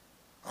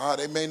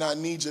 They may not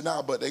need you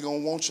now, but they're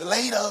going to want you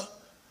later.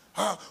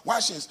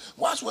 Watch this.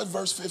 Watch what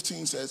verse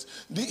 15 says.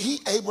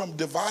 Abram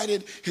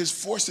divided his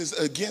forces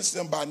against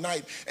them by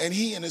night, and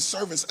he and his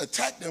servants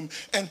attacked them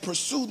and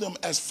pursued them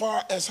as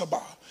far as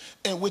Habah,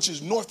 and which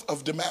is north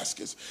of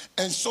Damascus.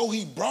 And so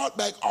he brought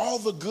back all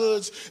the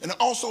goods and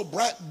also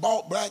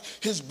brought back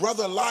his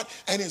brother Lot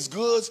and his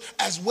goods,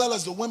 as well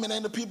as the women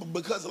and the people,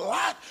 because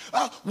Lot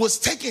was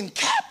taken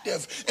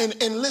captive.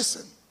 And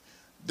listen,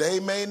 they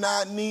may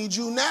not need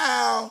you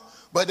now,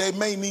 but they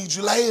may need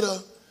you later.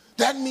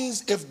 That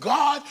means if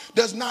God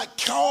does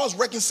not cause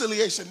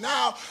reconciliation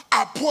now,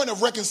 our point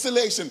of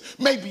reconciliation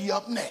may be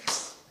up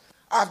next.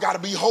 I've got to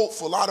be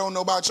hopeful. I don't know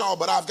about y'all,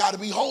 but I've got to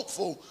be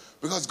hopeful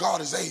because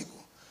God is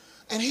able.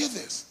 And hear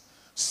this.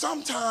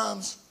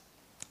 Sometimes,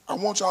 I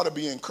want y'all to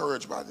be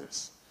encouraged by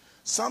this.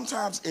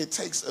 Sometimes it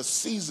takes a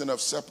season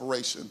of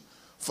separation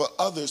for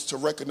others to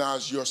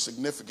recognize your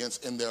significance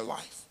in their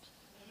life.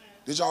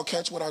 Did y'all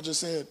catch what I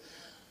just said?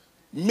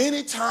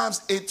 Many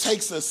times it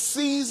takes a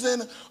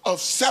season of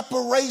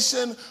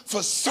separation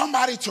for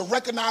somebody to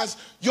recognize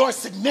your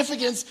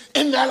significance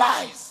in their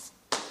life.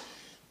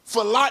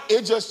 For Lot,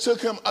 it just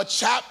took him a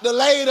chapter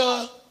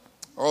later.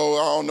 Oh,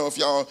 I don't know if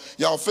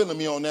y'all feeling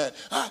me on that.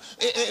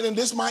 And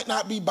this might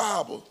not be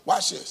Bible.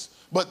 Watch this.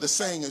 But the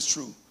saying is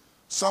true.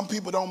 Some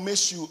people don't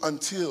miss you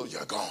until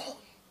you're gone.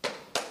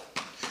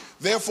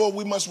 Therefore,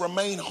 we must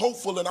remain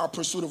hopeful in our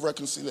pursuit of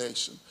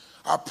reconciliation.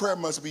 Our prayer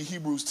must be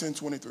Hebrews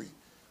 10:23.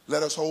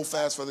 Let us hold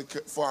fast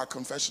for our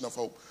confession of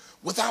hope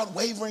without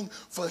wavering,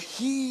 for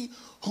he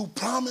who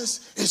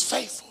promised is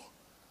faithful.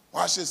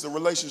 Watch this. The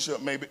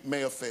relationship may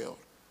have failed,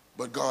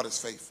 but God is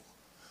faithful.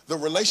 The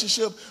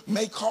relationship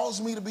may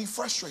cause me to be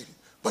frustrated,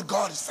 but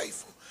God is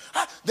faithful.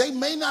 They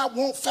may not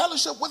want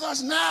fellowship with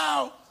us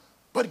now,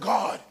 but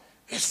God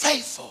is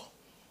faithful.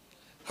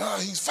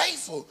 He's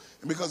faithful.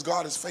 And because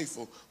God is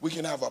faithful, we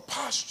can have a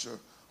posture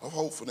of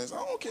hopefulness. I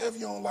don't care if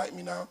you don't like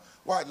me now.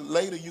 Why?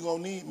 Later you're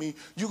going to need me.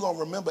 You're going to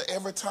remember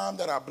every time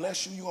that I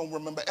bless you. You're going to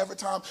remember every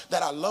time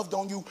that I loved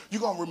on you.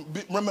 You're going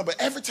to remember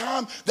every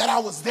time that I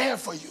was there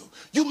for you.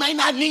 You may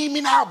not need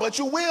me now, but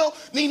you will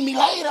need me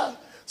later.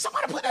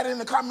 Somebody put that in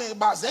the comment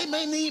box. They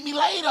may need me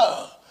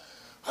later.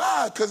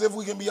 Because if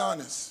we can be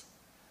honest,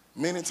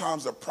 many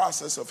times the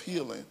process of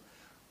healing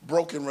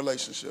broken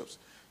relationships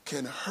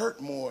can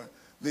hurt more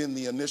than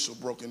the initial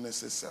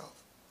brokenness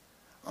itself.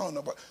 I don't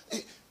know, but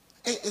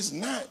it's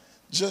not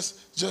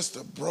just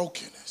the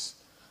brokenness,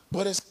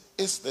 but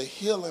it's the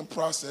healing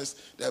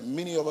process that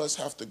many of us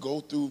have to go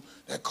through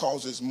that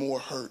causes more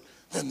hurt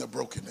than the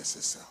brokenness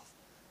itself.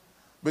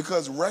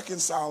 Because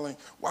reconciling,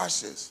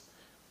 watch this,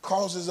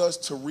 causes us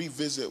to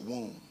revisit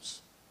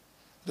wounds.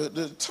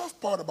 The tough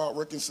part about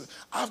reconciliation,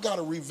 I've got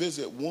to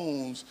revisit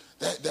wounds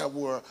that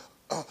were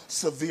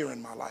severe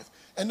in my life.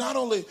 And not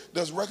only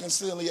does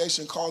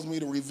reconciliation cause me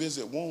to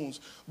revisit wounds,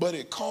 but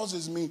it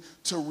causes me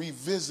to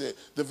revisit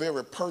the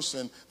very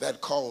person that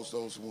caused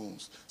those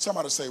wounds.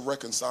 Somebody say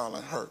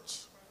reconciling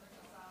hurts.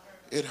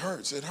 It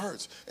hurts. It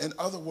hurts. In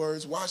other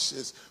words, watch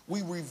this.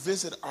 We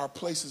revisit our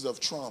places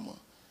of trauma,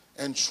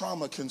 and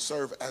trauma can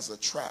serve as a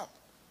trap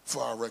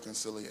for our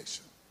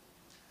reconciliation.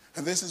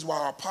 And this is why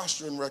our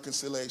posture in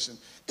reconciliation,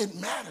 it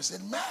matters.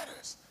 It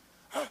matters.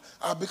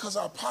 Because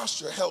our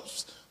posture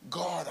helps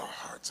guard our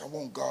hearts. I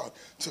want God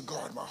to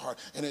guard my heart.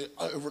 And it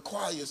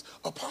requires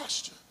a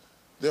posture.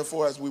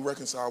 Therefore, as we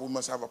reconcile, we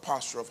must have a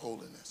posture of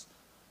holiness,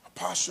 a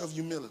posture of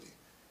humility,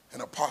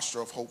 and a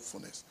posture of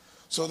hopefulness.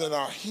 So that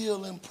our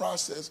healing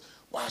process,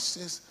 watch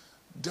this,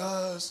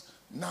 does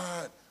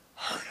not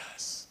hurt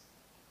us.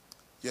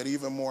 Yet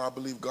even more, I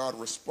believe God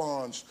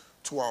responds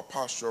to our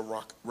posture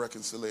of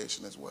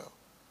reconciliation as well.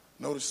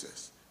 Notice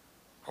this.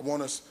 I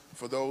want us,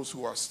 for those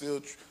who are still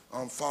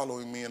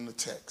following me in the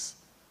text,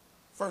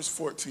 verse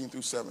 14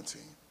 through 17.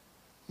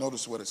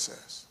 Notice what it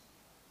says.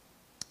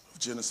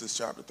 Genesis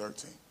chapter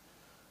 13.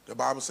 The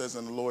Bible says,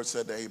 and the Lord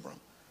said to Abram,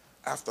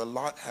 after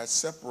Lot had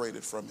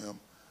separated from him,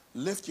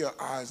 lift your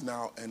eyes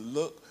now and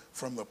look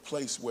from the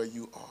place where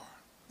you are.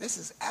 This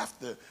is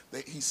after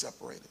he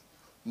separated.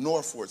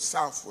 Northward,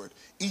 southward,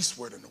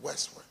 eastward, and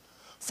westward.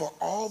 For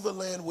all the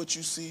land which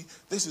you see,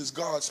 this is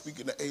God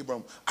speaking to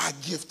Abram, I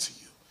give to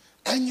you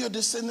and your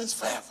descendants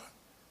forever.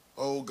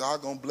 Oh,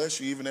 God gonna bless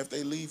you even if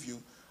they leave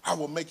you. I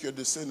will make your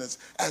descendants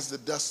as the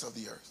dust of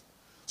the earth.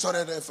 So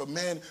that if a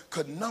man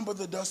could number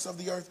the dust of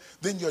the earth,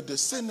 then your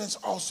descendants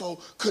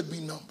also could be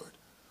numbered.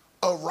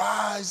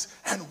 Arise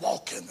and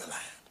walk in the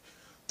land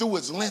through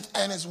its length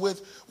and its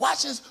width.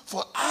 Watch this,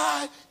 for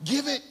I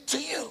give it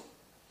to you.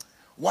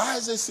 Why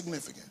is this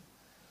significant?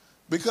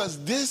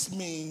 Because this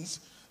means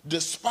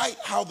despite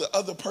how the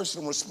other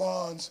person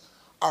responds,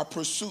 our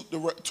pursuit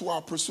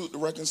to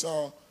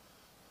reconcile,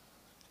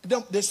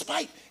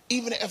 despite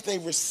even if they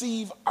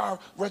receive our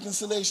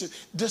reconciliation,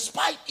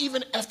 despite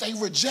even if they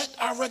reject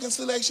our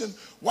reconciliation,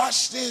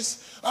 watch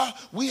this,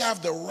 we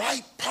have the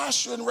right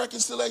posture in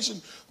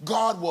reconciliation.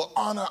 God will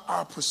honor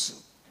our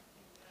pursuit.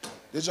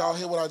 Did y'all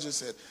hear what I just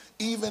said?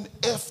 Even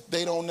if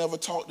they don't never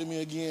talk to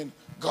me again,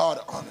 God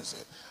honors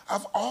it.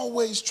 I've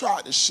always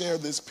tried to share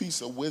this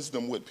piece of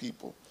wisdom with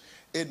people.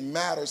 It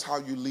matters how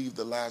you leave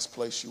the last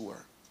place you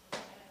were.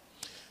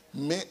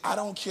 I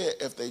don't care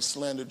if they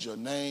slandered your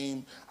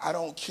name. I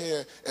don't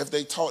care if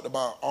they talked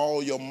about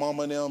all your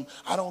mama and them.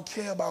 I don't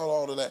care about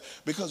all of that.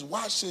 Because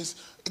watch this,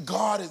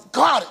 God,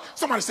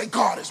 somebody say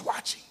God is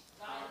watching.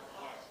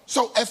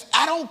 So if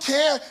I don't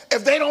care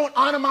if they don't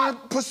honor my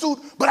pursuit,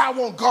 but I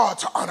want God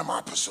to honor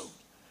my pursuit.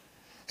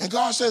 And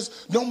God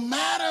says, no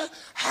matter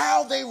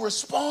how they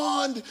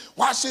respond,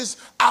 watch this,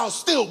 I'll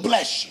still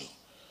bless you.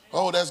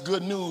 Oh, that's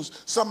good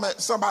news.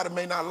 Somebody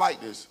may not like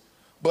this,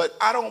 but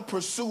I don't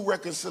pursue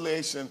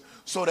reconciliation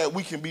so that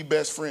we can be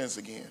best friends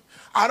again.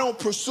 I don't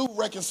pursue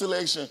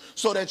reconciliation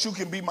so that you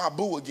can be my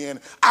boo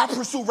again. I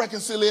pursue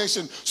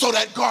reconciliation so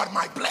that God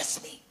might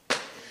bless me.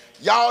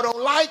 Y'all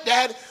don't like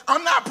that.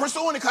 I'm not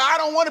pursuing it because I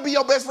don't want to be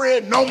your best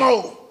friend no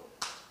more.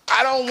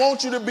 I don't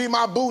want you to be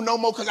my boo no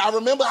more because I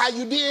remember how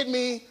you did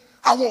me.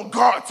 I want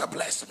God to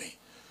bless me.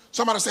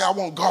 Somebody say, I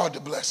want God to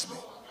bless me.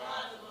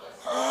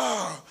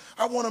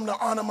 I want him to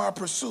honor my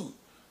pursuit.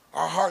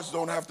 Our hearts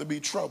don't have to be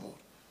troubled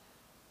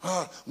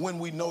when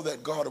we know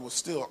that God will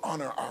still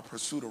honor our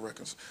pursuit of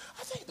reconciliation.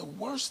 I think the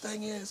worst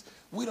thing is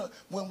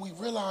when we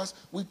realize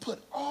we put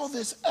all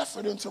this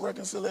effort into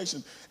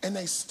reconciliation and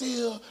they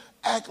still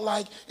act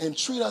like and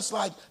treat us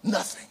like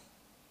nothing.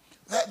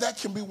 That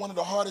can be one of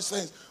the hardest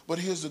things. But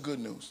here's the good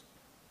news.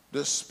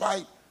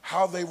 Despite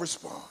how they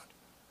respond,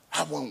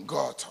 I want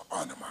God to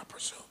honor my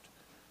pursuit.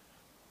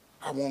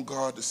 I want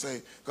God to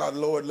say, God,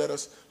 Lord, let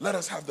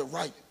us have the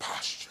right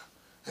posture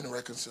in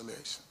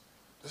reconciliation.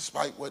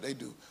 Despite what they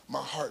do,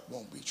 my heart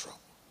won't be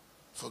troubled,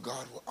 for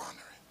God will honor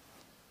it.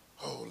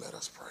 Oh, let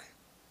us pray.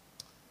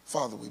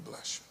 Father, we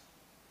bless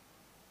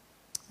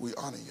you. We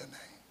honor your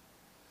name.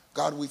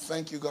 God, we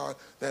thank you, God,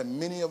 that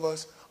many of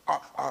us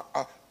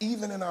are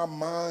even in our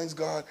minds,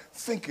 God,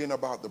 thinking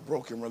about the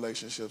broken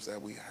relationships that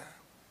we have.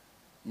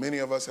 Many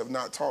of us have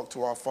not talked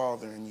to our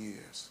Father in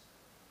years.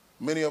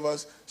 Many of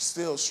us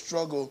still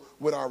struggle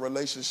with our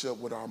relationship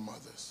with our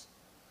mothers.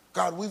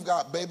 God, we've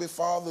got baby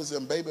fathers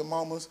and baby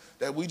mamas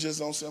that we just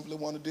don't simply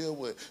want to deal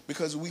with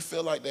because we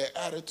feel like their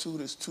attitude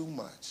is too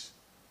much.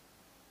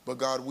 But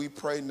God, we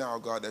pray now,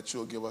 God, that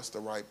you'll give us the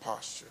right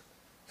posture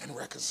and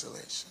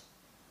reconciliation.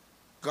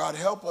 God,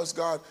 help us,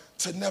 God,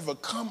 to never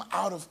come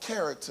out of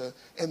character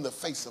in the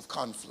face of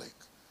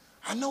conflict.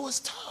 I know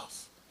it's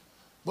tough,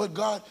 but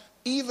God,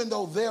 even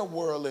though they're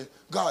worldly,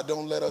 God,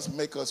 don't let us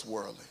make us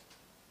worldly.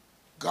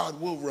 God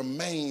will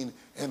remain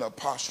in a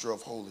posture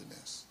of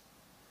holiness.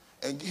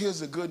 And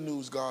here's the good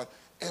news, God.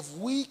 If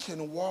we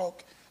can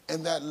walk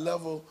in that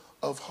level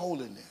of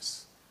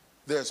holiness,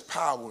 there's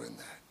power in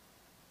that.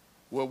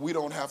 Well, we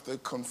don't have to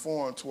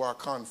conform to our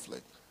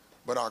conflict,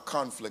 but our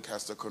conflict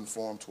has to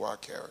conform to our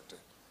character.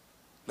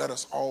 Let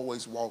us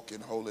always walk in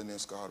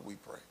holiness, God, we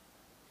pray.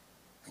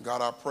 And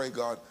God, I pray,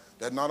 God,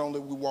 that not only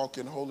we walk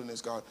in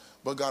holiness, God,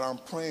 but God, I'm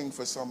praying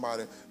for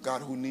somebody,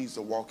 God, who needs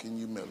to walk in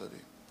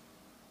humility.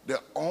 The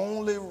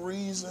only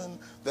reason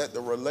that the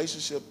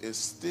relationship is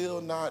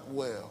still not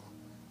well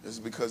is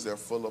because they're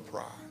full of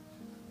pride.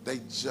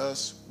 They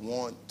just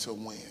want to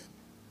win.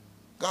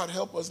 God,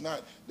 help us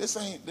not. This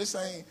ain't the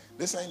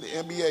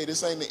NBA.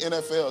 This ain't the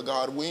NFL,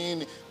 God. We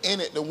ain't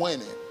in it to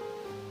win it.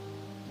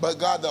 But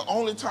God, the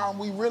only time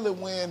we really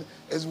win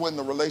is when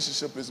the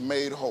relationship is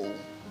made whole.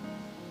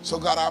 So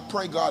God, I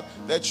pray, God,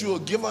 that you'll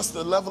give us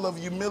the level of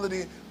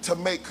humility to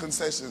make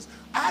concessions.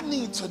 I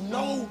need to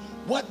know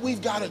what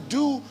we've got to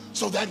do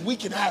so that we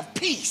can have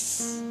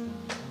peace.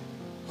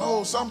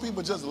 Oh, some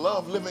people just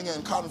love living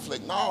in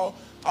conflict. No,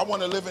 I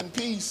want to live in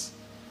peace.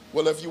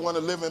 Well, if you want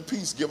to live in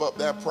peace, give up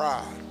that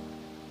pride.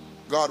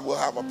 God will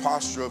have a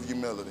posture of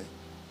humility.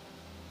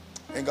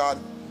 And God,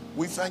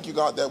 we thank you,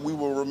 God, that we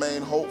will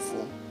remain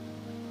hopeful.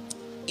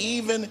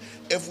 Even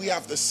if we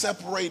have to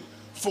separate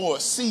for a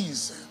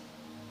season,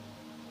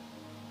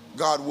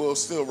 God will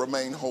still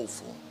remain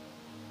hopeful.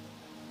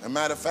 As a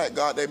matter of fact,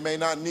 God, they may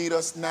not need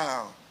us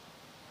now,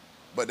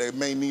 but they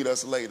may need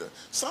us later.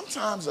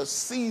 Sometimes a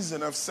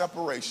season of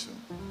separation,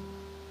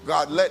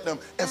 God, let them,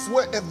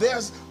 if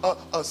there's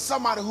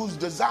somebody who's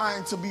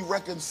designed to be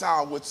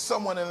reconciled with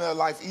someone in their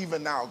life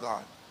even now,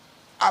 God,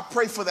 I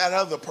pray for that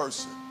other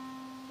person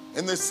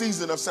in this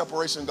season of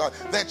separation, God,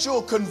 that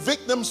you'll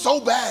convict them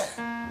so bad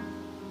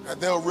that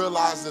they'll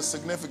realize the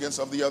significance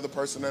of the other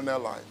person in their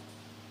life.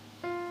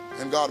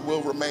 And God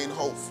will remain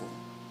hopeful.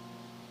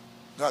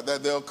 God,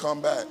 that they'll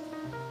come back,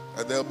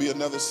 that there'll be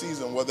another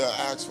season where they'll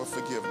ask for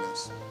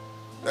forgiveness,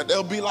 that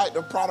they'll be like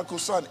the prodigal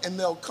son and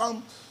they'll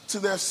come to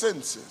their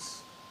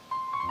senses.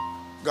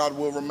 God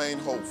will remain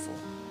hopeful.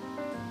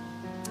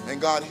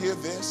 And God, hear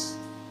this.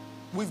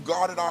 We've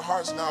guarded our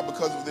hearts now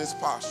because of this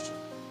posture.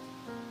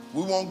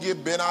 We won't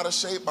get bent out of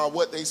shape by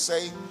what they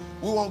say.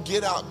 We won't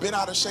get bent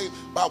out of shape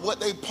by what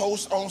they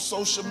post on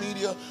social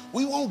media.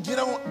 We won't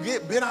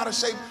get bent out of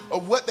shape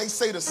of what they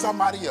say to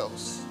somebody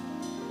else.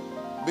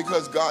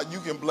 Because God, you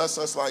can bless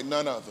us like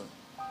none other.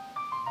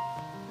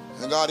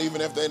 And God, even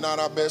if they're not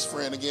our best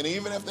friend again,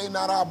 even if they're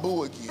not our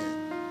boo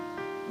again,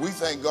 we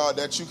thank God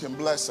that you can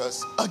bless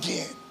us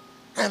again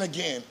and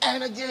again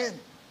and again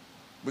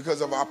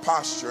because of our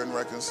posture and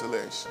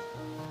reconciliation.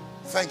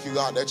 Thank you,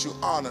 God, that you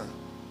honor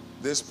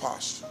this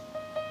posture.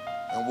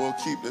 And we'll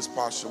keep this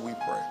posture, we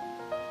pray.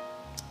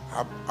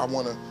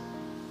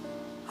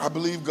 I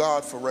believe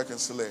God for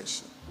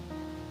reconciliation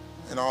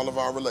in all of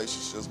our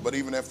relationships. But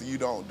even if you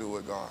don't do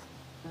it, God,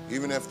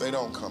 even if they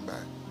don't come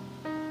back,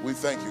 we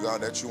thank you,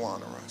 God, that you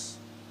honor us.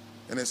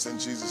 And it's in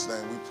Jesus'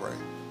 name we pray.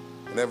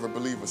 And every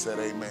believer said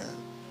amen.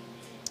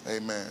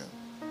 Amen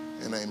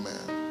and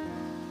amen.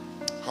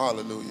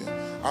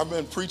 Hallelujah. I've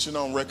been preaching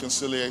on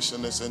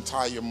reconciliation this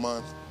entire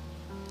month.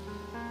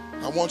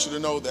 I want you to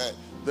know that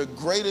the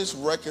greatest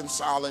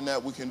reconciling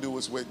that we can do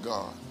is with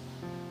God.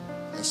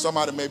 And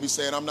somebody may be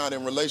saying, I'm not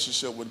in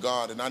relationship with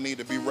God and I need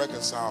to be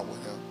reconciled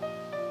with him.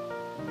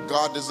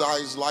 God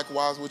desires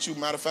likewise with you.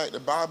 Matter of fact, the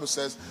Bible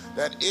says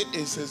that it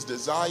is his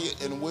desire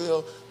and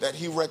will that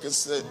he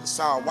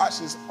reconcile. Watch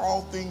this,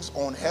 all things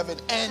on heaven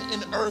and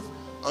in earth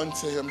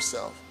unto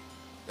himself.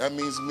 That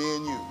means me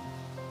and you.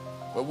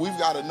 But we've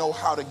got to know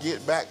how to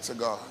get back to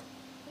God.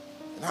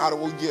 And how do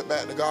we get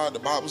back to God? The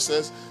Bible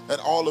says that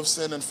all have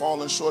sinned and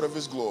fallen short of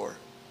his glory.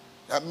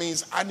 That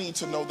means I need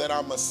to know that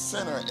I'm a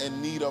sinner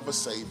in need of a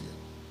Savior.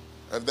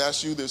 If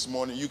that's you this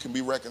morning, you can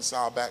be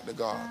reconciled back to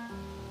God.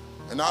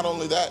 And not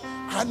only that,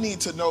 I need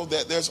to know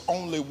that there's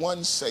only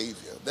one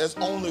Savior. There's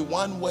only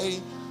one way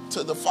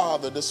to the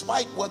Father.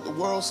 Despite what the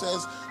world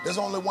says, there's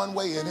only one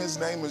way, and his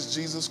name is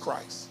Jesus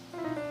Christ.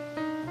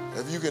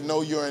 If you can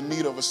know you're in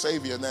need of a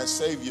Savior, and that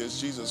Savior is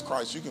Jesus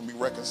Christ, you can be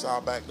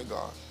reconciled back to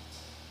God.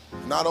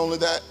 Not only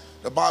that,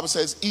 the Bible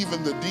says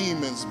even the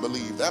demons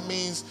believe. That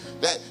means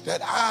that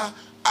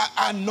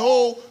I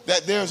know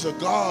that there's a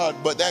God,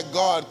 but that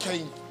God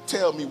can't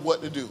tell me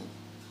what to do.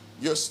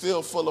 You're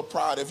still full of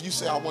pride. If you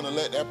say, I want to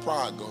let that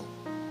pride go,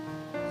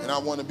 and I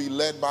want to be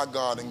led by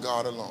God and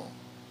God alone,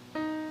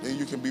 then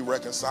you can be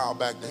reconciled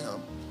back to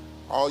him.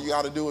 All you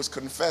got to do is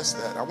confess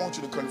that. I want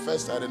you to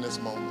confess that in this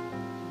moment.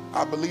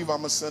 I believe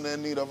I'm a sinner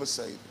in need of a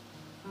Savior.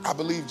 I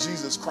believe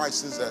Jesus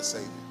Christ is that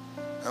Savior.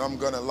 And I'm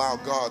going to allow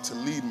God to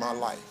lead my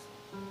life,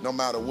 no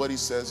matter what he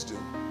says do.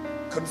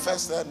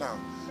 Confess that now.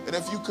 And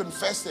if you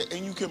confess it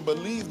and you can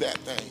believe that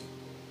thing,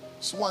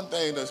 it's one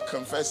thing to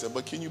confess it,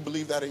 but can you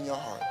believe that in your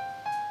heart?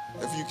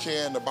 If you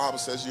can, the Bible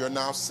says you're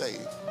now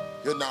saved.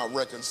 You're now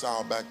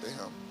reconciled back to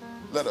him.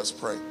 Let us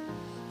pray.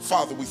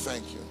 Father, we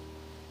thank you.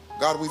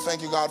 God, we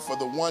thank you, God, for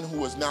the one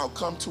who has now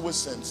come to his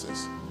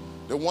senses.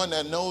 The one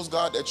that knows,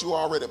 God, that you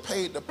already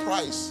paid the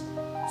price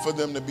for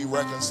them to be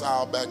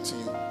reconciled back to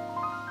you.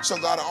 So,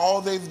 God,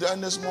 all they've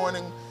done this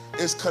morning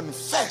is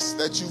confess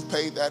that you've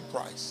paid that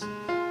price.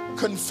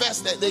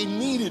 Confess that they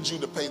needed you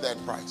to pay that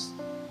price.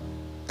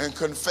 And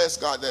confess,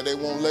 God, that they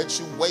won't let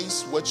you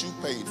waste what you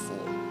paid for.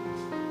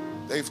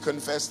 They've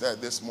confessed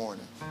that this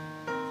morning.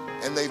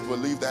 And they've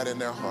believed that in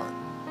their heart.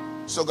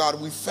 So, God,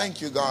 we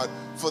thank you, God,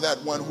 for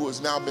that one who has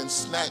now been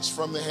snatched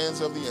from the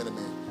hands of the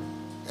enemy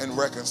and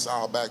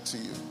reconciled back to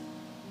you.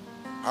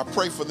 I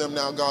pray for them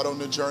now, God, on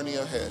the journey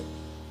ahead.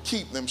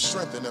 Keep them,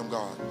 strengthen them,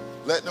 God.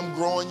 Let them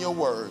grow in your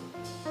word.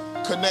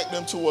 Connect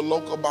them to a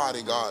local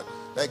body, God,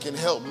 that can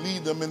help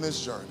lead them in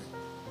this journey.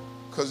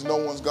 Because no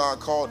one's, God,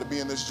 called to be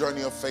in this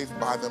journey of faith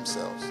by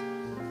themselves.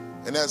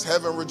 And as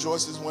heaven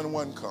rejoices when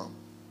one comes,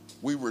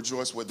 we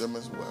rejoice with them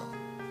as well.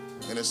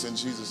 And it's in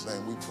Jesus'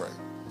 name we pray.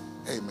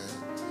 Amen.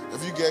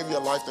 If you gave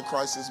your life to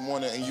Christ this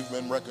morning and you've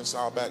been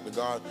reconciled back to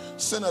God,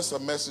 send us a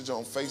message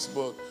on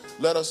Facebook.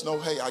 Let us know,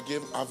 hey,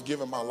 I've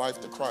given my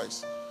life to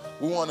Christ.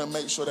 We want to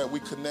make sure that we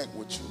connect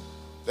with you,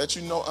 that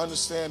you know,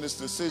 understand this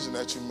decision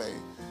that you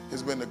made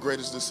has been the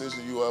greatest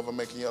decision you will ever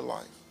make in your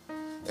life.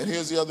 And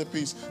here's the other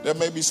piece. There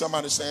may be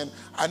somebody saying,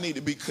 I need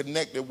to be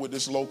connected with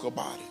this local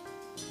body.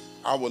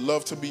 I would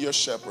love to be your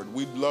shepherd.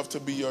 We'd love to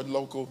be your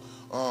local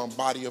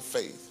body of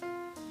faith.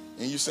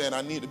 And you're saying,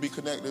 I need to be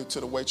connected to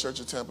the Way Church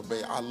of Tampa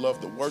Bay. I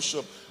love the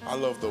worship. I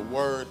love the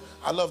word.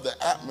 I love the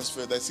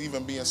atmosphere that's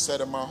even being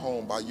set in my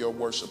home by your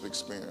worship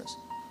experience.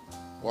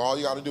 Well, all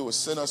you got to do is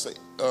send us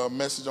a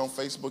message on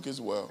Facebook as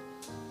well.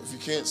 If you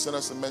can't send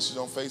us a message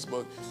on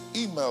Facebook,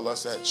 email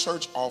us at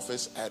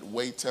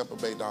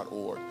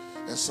churchoffice@waytampabay.org,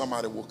 and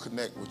somebody will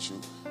connect with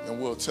you,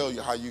 and we'll tell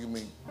you how you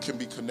can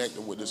be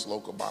connected with this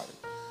local body.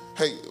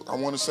 Hey, I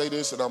want to say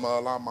this, and I'm going to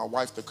allow my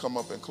wife to come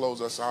up and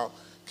close us out.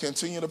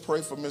 Continue to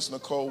pray for Miss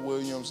Nicole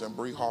Williams and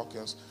Bree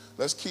Hawkins.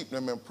 Let's keep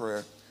them in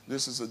prayer.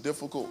 This is a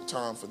difficult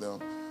time for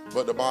them,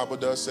 but the Bible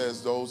does say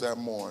those that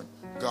mourn,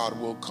 God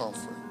will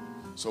comfort.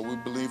 So we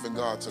believe in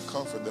God to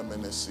comfort them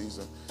in this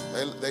season.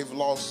 They've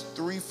lost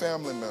 3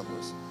 family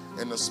members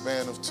in the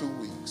span of 2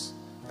 weeks.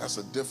 That's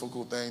a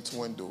difficult thing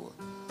to endure.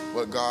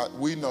 But God,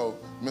 we know,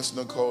 Miss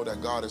Nicole, that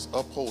God is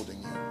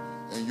upholding you,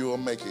 and you'll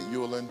make it,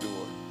 you'll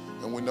endure.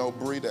 And we know,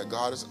 Bree, that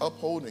God is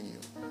upholding you,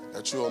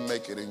 that you'll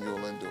make it and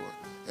you'll endure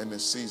in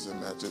this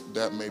season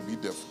that may be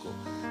difficult.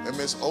 And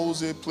Miss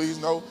Ozzy, please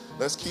know,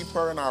 let's keep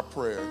her in our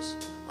prayers.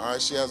 All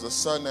right, she has a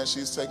son that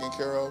she's taking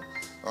care of.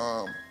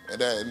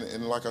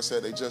 And like I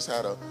said, they just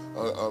had a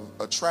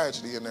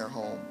tragedy in their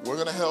home. We're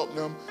going to help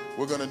them.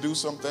 We're going to do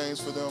some things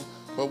for them,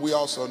 but we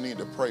also need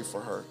to pray for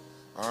her.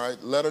 All right,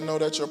 let her know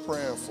that you're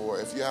praying for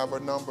her. If you have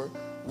her number,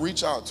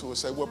 reach out to her.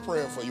 Say, we're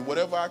praying for you.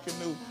 Whatever I can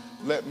do,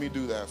 let me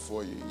do that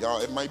for you. Y'all,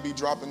 it might be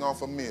dropping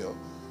off a meal,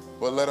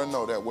 but let her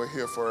know that we're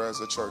here for her as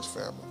a church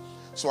family.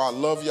 So I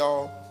love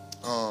y'all,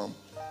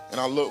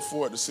 and I look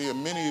forward to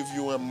seeing many of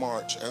you in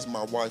March, as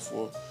my wife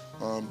will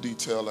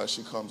detail as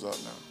she comes up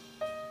now.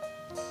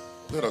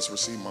 Let us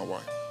receive my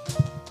wife.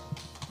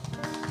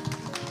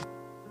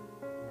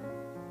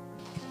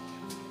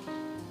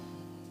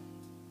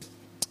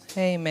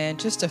 Hey, man,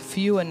 just a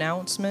few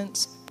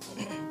announcements,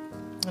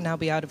 and I'll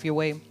be out of your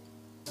way.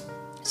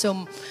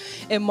 So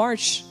in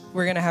March,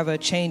 we're going to have a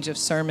change of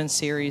sermon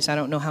series. I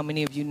don't know how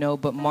many of you know,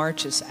 but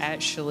March is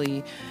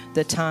actually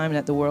the time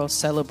that the world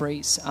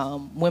celebrates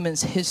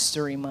Women's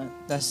History Month.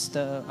 That's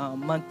the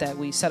month that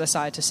we set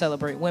aside to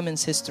celebrate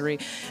women's history.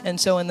 And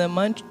so in the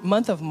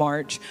month of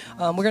March,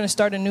 we're going to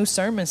start a new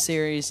sermon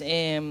series.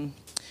 And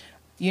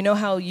you know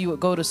how you would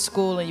go to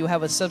school and you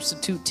have a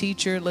substitute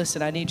teacher?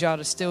 Listen, I need y'all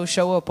to still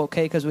show up,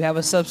 okay? Because we have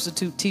a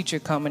substitute teacher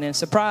coming in.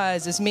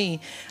 Surprise, it's me.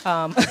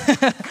 I'm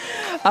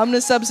the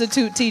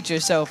substitute teacher,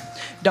 so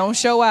don't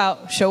show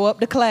out. Show up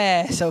to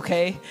class,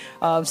 okay?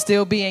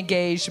 Still be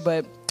engaged,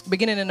 but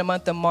beginning in the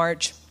month of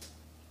March,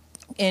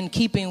 in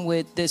keeping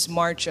with this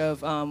March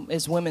of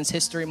is Women's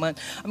History Month,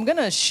 I'm going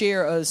to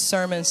share a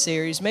sermon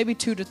series, maybe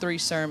 2 to 3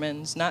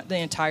 sermons, not the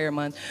entire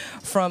month,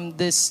 from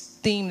this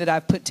theme that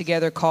I've put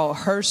together called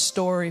Her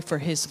Story for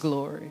His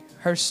Glory.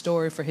 Her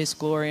Story for His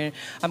Glory. And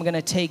I'm going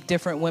to take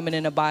different women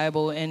in the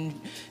Bible and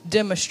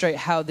demonstrate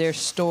how their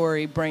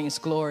story brings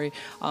glory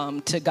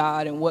to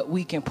God and what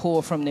we can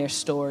pull from their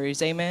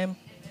stories. Amen?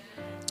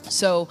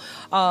 So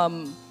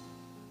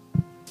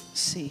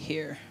see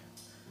here.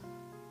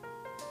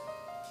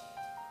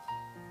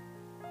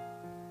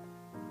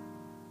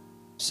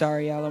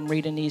 Sorry, y'all, I'm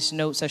reading these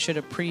notes. I should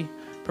have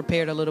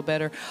prepared a little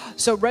better.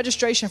 So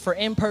registration for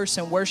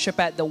in-person worship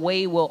at the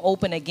Way will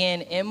open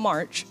again in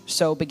March.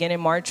 So beginning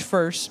March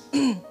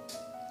 1st,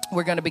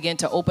 we're going to begin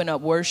to open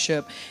up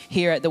worship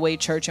here at the Way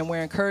Church, and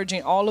we're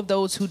encouraging all of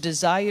those who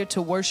desire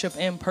to worship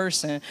in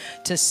person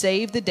to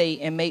save the date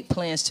and make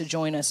plans to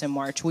join us in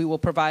March. We will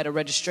provide a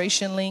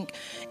registration link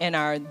in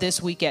our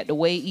This Week at the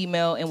Way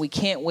email, and we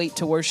can't wait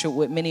to worship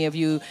with many of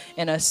you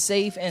in a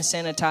safe and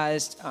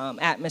sanitized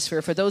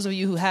atmosphere. For those of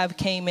you who have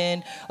came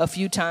in a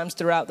few times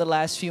throughout the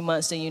last few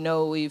months, then you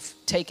know we've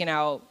taken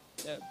out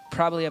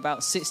probably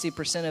about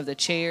 60% of the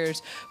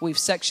chairs. We've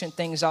sectioned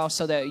things off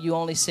so that you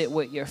only sit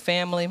with your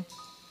family.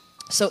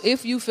 So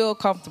if you feel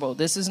comfortable,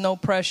 this is no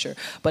pressure,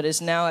 but it's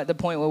now at the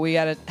point where we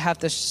have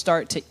to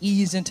start to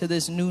ease into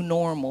this new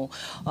normal,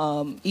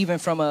 even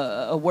from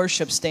a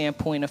worship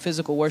standpoint, a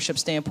physical worship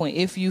standpoint.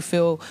 If you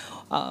feel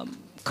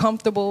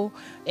comfortable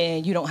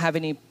and you don't have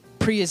any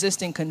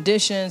pre-existing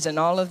conditions and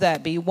all of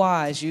that, be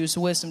wise, use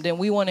wisdom, then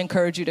we want to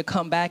encourage you to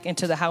come back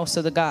into the house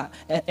of the God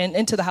and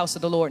into the house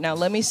of the Lord. Now,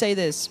 let me say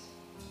this.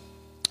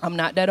 I'm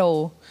not that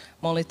old.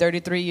 I'm only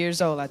 33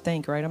 years old, I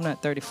think, right? I'm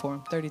not 34.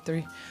 I'm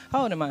 33.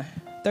 How old am I?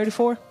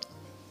 34?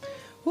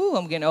 Ooh,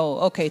 I'm getting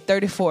old. Okay,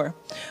 34.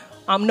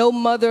 I'm no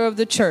mother of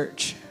the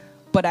church,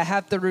 but I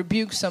have to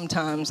rebuke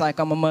sometimes like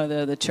I'm a mother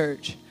of the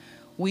church.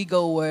 We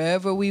go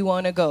wherever we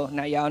want to go.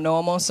 Now, y'all know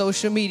I'm on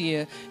social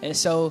media, and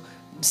so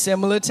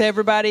similar to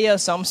everybody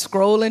else, I'm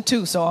scrolling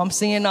too, so I'm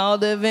seeing all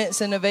the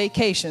events and the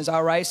vacations,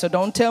 all right? So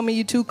don't tell me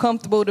you're too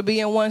comfortable to be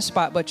in one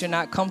spot, but you're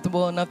not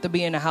comfortable enough to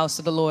be in the house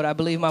of the Lord. I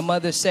believe my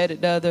mother said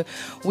it the other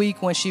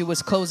week when she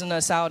was closing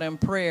us out in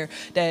prayer,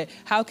 that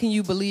how can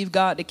you believe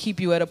God to keep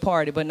you at a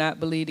party, but not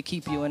believe to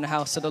keep you in the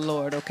house of the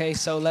Lord, okay?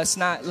 So let's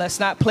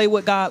not play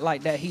with God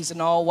like that. He's an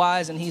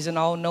all-wise and he's an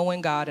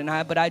all-knowing God,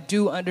 but I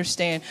do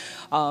understand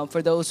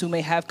for those who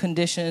may have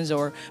conditions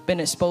or been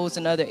exposed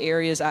in other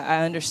areas,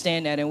 I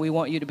understand that, and we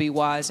want you to be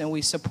wise, and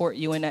we support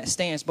you in that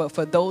stance. But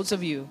for those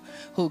of you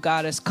who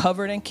God has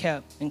covered and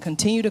kept and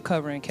continue to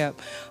cover and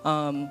kept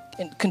and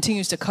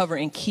continues to cover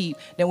and keep,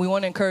 then we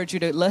want to encourage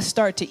you to let's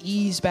start to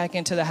ease back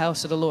into the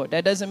house of the Lord.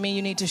 That doesn't mean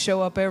you need to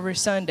show up every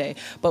Sunday,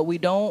 but we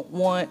don't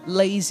want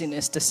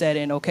laziness to set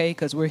in, okay?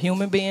 Because we're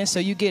human beings, so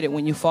you get it.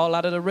 When you fall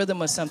out of the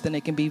rhythm of something,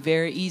 it can be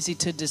very easy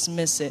to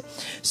dismiss it.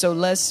 So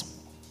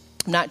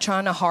not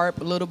trying to harp,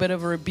 a little bit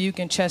of a rebuke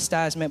and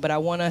chastisement, but I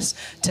want us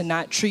to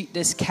not treat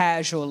this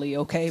casually,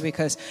 okay?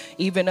 Because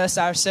even us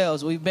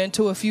ourselves, we've been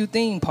to a few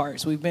theme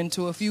parks, we've been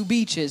to a few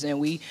beaches, and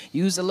we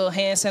use a little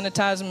hand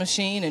sanitizer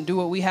machine and do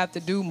what we have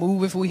to do,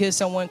 move if we hear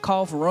someone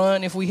cough,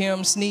 run if we hear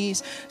them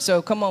sneeze.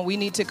 So come on, we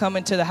need to come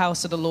into the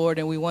house of the Lord,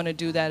 and we want to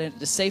do that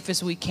the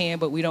safest we can,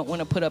 but we don't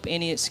want to put up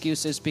any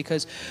excuses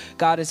because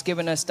God has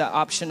given us the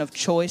option of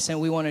choice,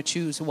 and we want to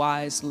choose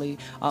wisely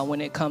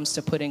when it comes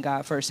to putting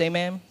God first.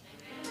 Amen?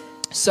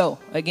 So,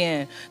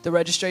 again, the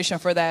registration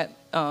for that,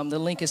 the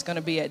link is going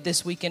to be at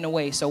This Week in the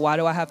Way. So why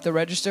do I have to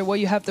register? Well,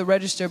 you have to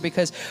register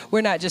because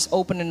we're not just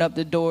opening up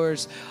the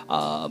doors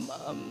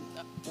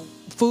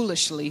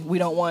foolishly. We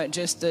don't want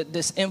just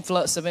this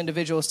influx of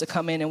individuals to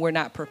come in and we're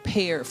not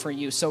prepared for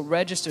you. So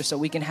register so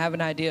we can have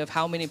an idea of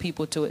how many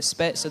people to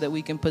expect so that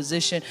we can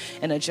position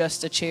and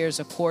adjust the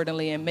chairs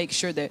accordingly and make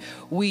sure that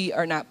we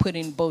are not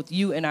putting both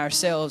you and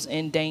ourselves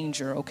in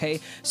danger, okay?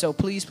 So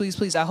please, please,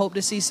 please, I hope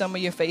to see some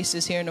of your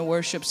faces here in the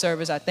worship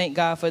service. I thank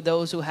God for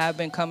those who have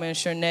been coming,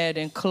 Shernette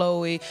and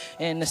Chloe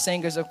and the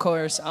singers, of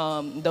course,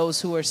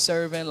 those who are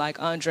serving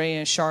like Andre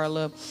and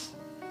Charla.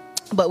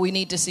 But we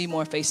need to see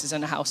more faces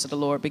in the house of the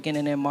Lord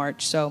beginning in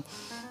March. So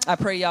I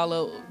pray y'all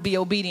will be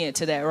obedient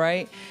to that,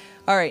 right?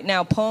 All right,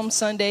 now Palm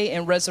Sunday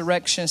and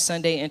Resurrection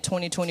Sunday in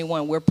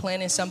 2021. We're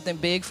planning something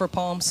big for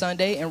Palm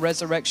Sunday and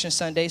Resurrection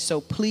Sunday,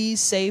 so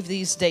please save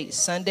these dates.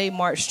 Sunday,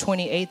 March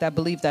 28th, I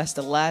believe that's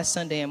the last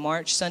Sunday in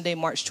March. Sunday,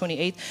 March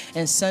 28th,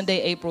 and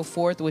Sunday, April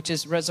 4th, which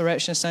is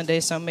Resurrection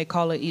Sunday. Some may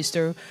call it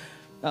Easter.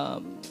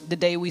 The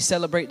day we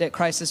celebrate that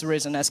Christ is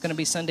risen. That's going to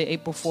be Sunday,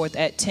 April 4th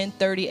at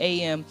 10:30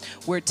 a.m.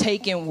 We're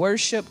taking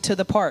worship to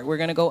the park. We're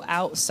going to go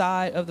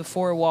outside of the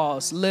four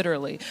walls,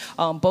 literally.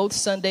 Both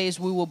Sundays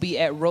we will be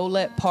at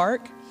Rolette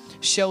Park,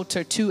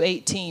 Shelter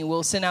 218.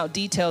 We'll send out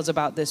details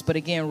about this, but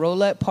again,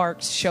 Rolette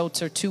Park,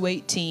 Shelter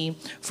 218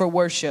 for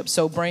worship.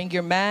 So bring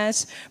your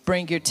mask,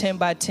 bring your 10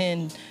 by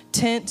 10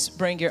 tents,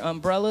 bring your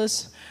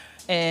umbrellas,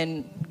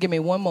 and give me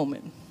one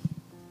moment.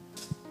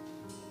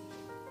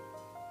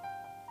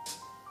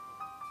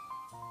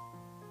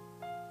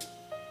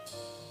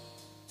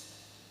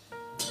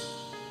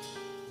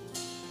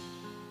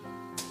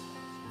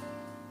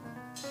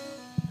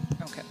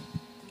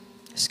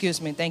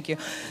 Excuse me. Thank you.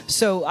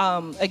 So,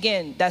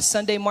 again, that's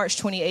Sunday,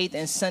 March 28th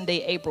and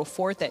Sunday, April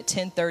 4th at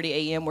 10:30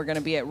 a.m. We're going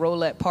to be at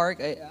Rolette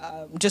Park.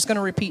 I'm just going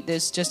to repeat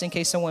this just in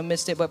case someone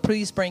missed it. But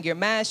please bring your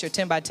mask, your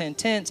 10 by 10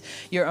 tents,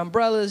 your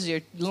umbrellas, your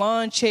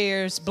lawn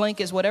chairs,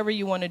 blankets, whatever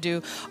you want to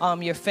do,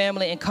 your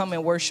family, and come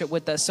and worship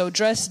with us. So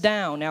dress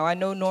down. Now, I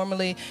know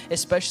normally,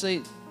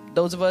 especially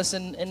those of us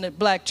in the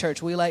black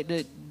church, we like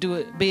to do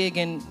it big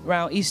and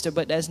around Easter,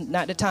 but that's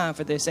not the time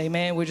for this.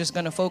 Amen. We're just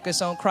going to focus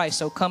on Christ.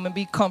 So come and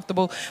be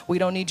comfortable. We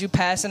don't need you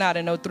passing out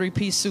in no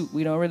 3-piece suit.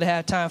 We don't really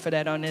have time for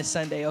that on this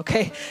Sunday.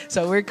 Okay.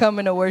 So we're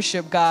coming to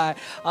worship God.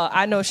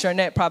 I know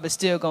Sharnette probably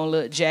still going to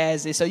look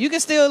jazzy. So you can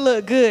still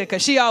look good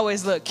because she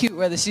always look cute,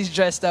 whether she's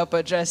dressed up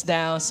or dressed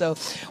down. So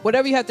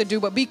whatever you have to do,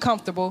 but be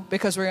comfortable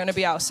because we're going to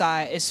be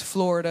outside. It's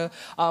Florida.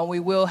 We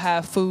will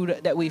have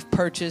food that we've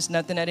purchased,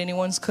 nothing that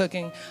anyone's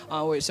cooking.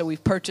 So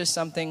we've purchased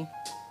something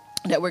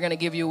that we're going to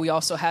give you. We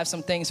also have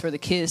some things for the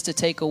kids to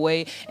take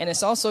away. And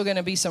it's also going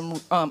to be some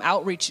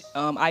outreach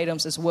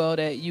items as well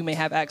that you may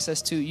have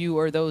access to, you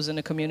or those in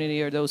the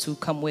community or those who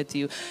come with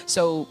you.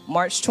 So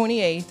March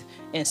 28th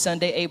and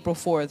Sunday, April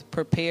 4th,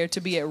 prepare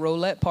to be at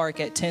Roulette Park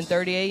at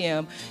 10:30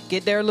 a.m.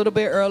 Get there a little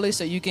bit early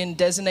so you can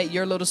designate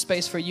your little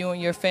space for you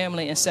and your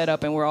family and set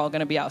up. And we're all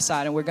going to be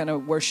outside and we're going to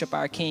worship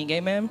our King.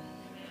 Amen.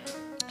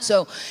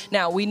 So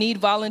now we need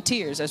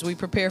volunteers as we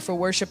prepare for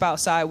worship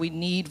outside. We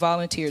need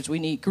volunteers. We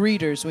need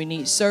greeters. We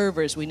need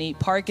servers. We need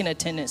parking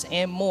attendants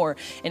and more.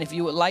 And if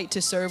you would like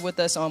to serve with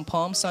us on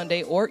Palm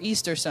Sunday or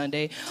Easter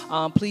Sunday,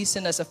 please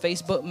send us a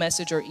Facebook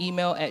message or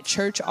email at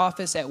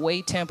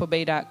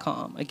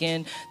churchoffice@waytampabay.com.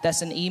 Again,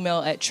 that's an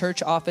email at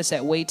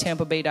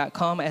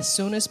churchoffice@waytampabay.com as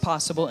soon as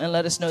possible, and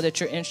let us know that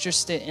you're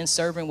interested in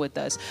serving with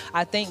us.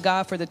 I thank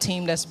God for the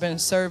team that's been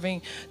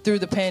serving through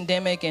the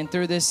pandemic and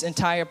through this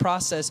entire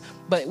process,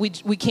 but we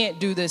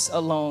can't do this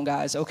alone,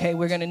 guys, okay?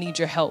 We're going to need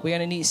your help. We're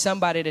going to need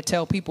somebody to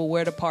tell people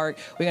where to park.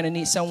 We're going to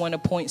need someone to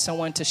point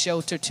someone to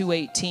Shelter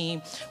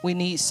 218. We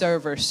need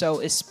servers. So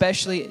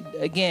especially,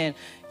 again,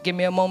 give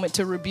me a moment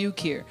to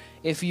rebuke here.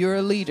 If you're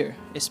a leader,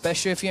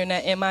 especially if you're in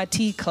that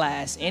MIT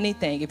class,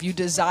 anything, if you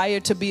desire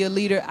to be a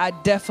leader, I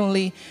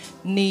definitely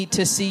need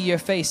to see your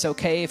face,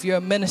 okay? If you're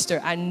a minister,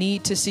 I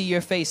need to see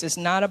your face. It's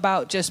not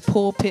about just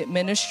pulpit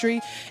ministry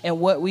and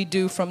what we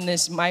do from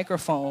this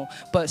microphone,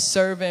 but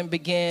serving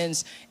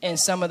begins in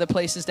some of the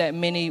places that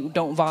many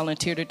don't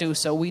volunteer to do.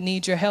 So we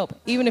need your help.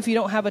 Even if you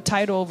don't have a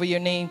title over your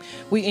name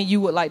and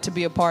you would like to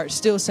be a part,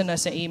 still send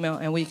us an email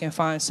and we can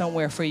find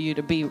somewhere for you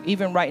to be.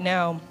 Even right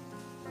now,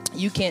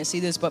 you can't see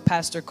this, but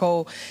Pastor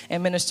Cole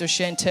and Minister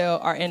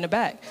Chantel are in the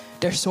back.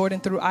 They're sorting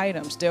through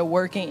items. They're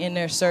working in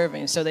their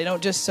serving. So they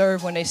don't just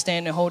serve when they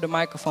stand and hold a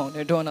microphone.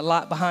 They're doing a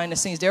lot behind the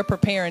scenes. They're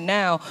preparing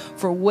now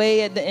for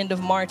way at the end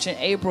of March and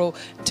April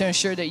to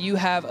ensure that you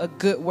have a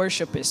good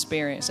worship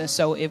experience. And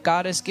so if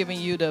God is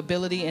giving you the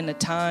ability and the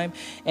time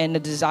and the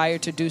desire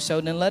to do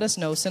so, then let us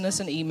know. Send us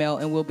an email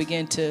and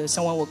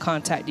someone will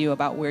contact you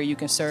about where you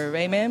can serve.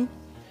 Amen.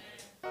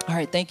 All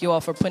right. Thank you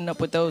all for putting up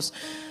with those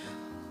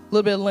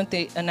little bit of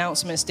lengthy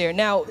announcements there.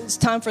 Now it's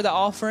time for the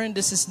offering.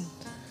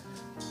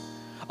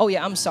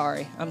 I'm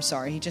sorry.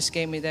 He just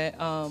gave me that.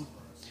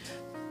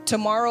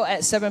 Tomorrow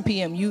at 7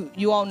 p.m.,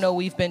 you all know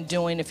we've been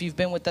doing, if you've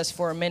been with us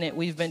for a minute,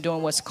 we've been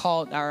doing what's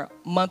called our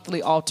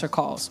monthly altar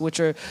calls, which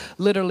are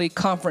literally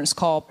conference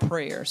call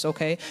prayers,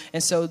 okay?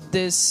 And so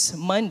this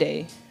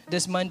Monday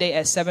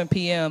at 7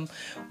 p.m.,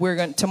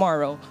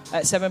 tomorrow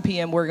at 7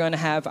 p.m., we're going to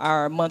have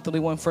our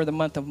monthly one for the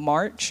month of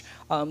March.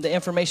 The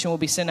information will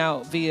be sent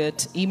out via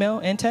email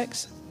and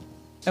text.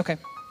 Okay.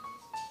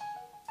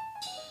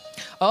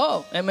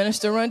 Oh, and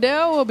Minister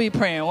Rundell will be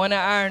praying. One of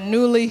our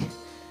newly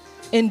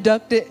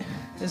inducted,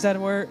 is that a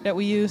word that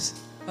we use?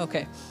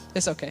 Okay.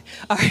 It's okay.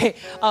 All right.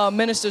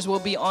 Ministers will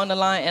be on the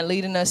line and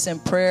leading us in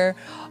prayer.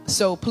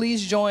 So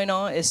please join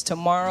on. It's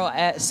tomorrow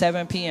at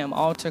 7 p.m.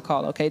 altar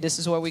call. Okay. This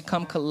is where we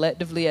come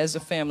collectively as a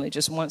family,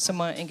 just once a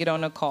month, and get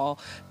on a call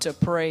to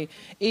pray.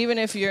 Even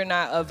if you're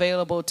not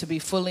available to be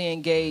fully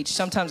engaged,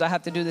 sometimes I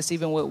have to do this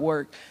even with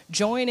work.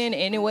 Join in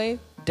anyway.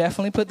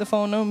 Definitely put the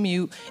phone on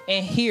mute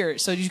and hear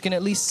it so you can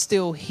at least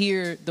still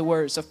hear the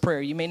words of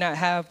prayer. You may not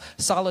have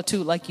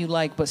solitude like you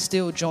like, but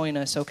still join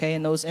us, okay?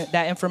 And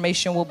that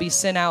information will be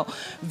sent out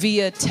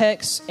via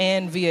text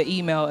and via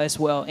email as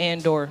well,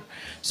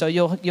 so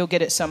you'll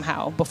get it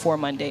somehow before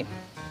Monday.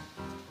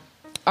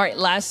 All right,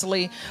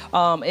 lastly,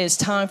 it's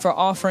time for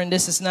offering.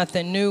 This is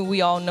nothing new.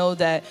 We all know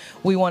that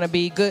we want to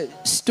be good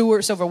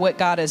stewards over what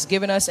God has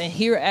given us. And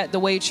here at the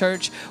Way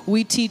Church,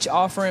 we teach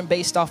offering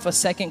based off of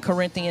 2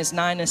 Corinthians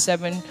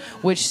 9:7,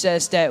 which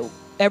says that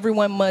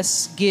everyone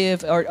must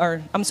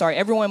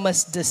everyone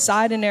must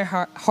decide in their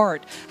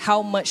heart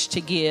how much to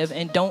give,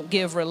 and don't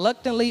give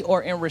reluctantly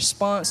or in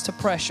response to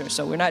pressure.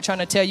 So we're not trying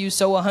to tell you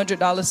sow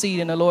 $100 seed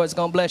and the Lord's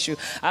going to bless you.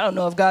 I don't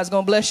know if God's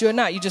going to bless you or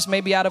not. You just may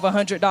be out of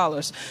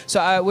 $100.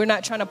 So we're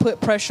not trying to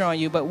put pressure on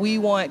you, but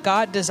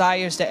God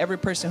desires that every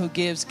person who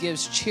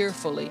gives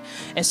cheerfully.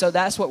 And so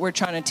that's what we're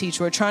trying to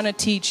teach. We're trying to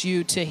teach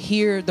you to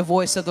hear the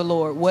voice of the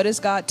Lord. What is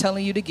God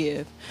telling you to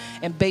give?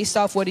 And based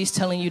off what he's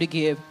telling you to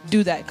give,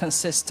 do that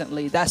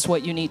consistently. That's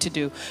what you need to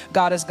do.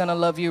 God is going to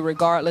love you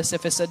regardless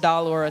if it's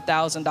 $1 or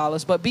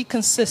 $1,000, but be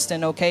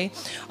consistent, okay?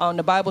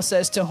 The Bible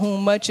says to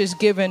whom much is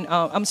given,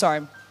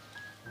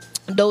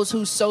 Those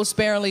who sow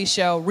sparingly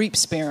shall reap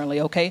sparingly,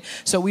 okay?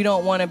 So we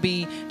don't want to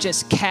be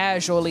just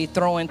casually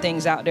throwing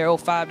things out there. Oh,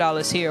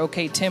 $5 here.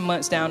 Okay, 10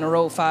 months down the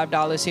road,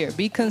 $5 here.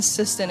 Be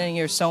consistent in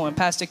your sowing.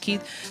 Pastor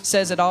Keith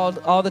says it all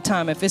the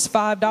time. If it's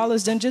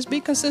 $5, then just be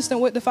consistent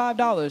with the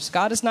 $5.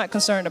 God is not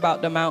concerned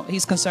about the amount.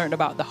 He's concerned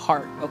about the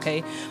heart,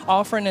 okay?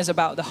 Offering is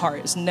about the heart.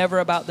 It's never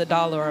about the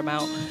dollar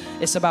amount.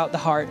 It's about the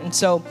heart. And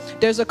so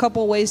there's a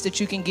couple ways that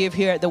you can give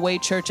here at the Way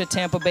Church at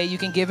Tampa Bay. You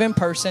can give in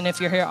person.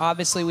 If you're here,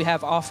 obviously we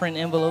have offering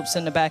envelopes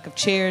in the back of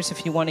chairs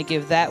if you want to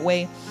give that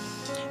way.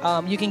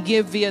 You can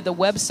give via the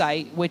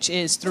website, which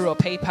is through a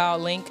PayPal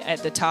link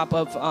at the top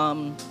of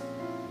on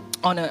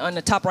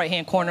the top right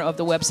hand corner of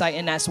the website,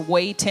 and that's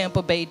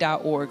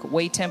waytampabay.org.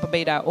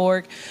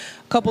 waytampabay.org.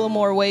 A couple of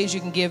more ways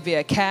you can give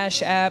via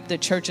Cash App. The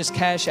church's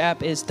Cash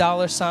App is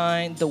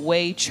 $ the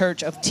Way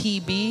Church of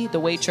TB, the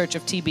Way Church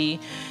of TB.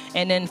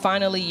 And then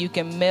finally, you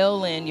can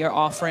mail in your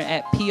offering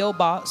at P.O.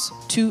 Box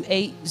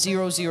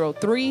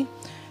 28003.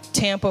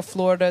 Tampa,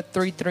 Florida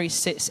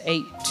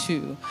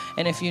 33682.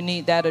 And if you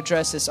need that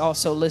address, it's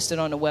also listed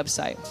on the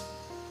website.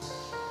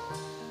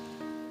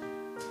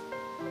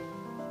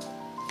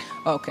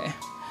 Okay.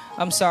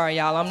 I'm sorry,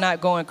 y'all. I'm not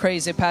going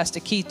crazy.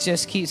 Pastor Keith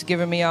just keeps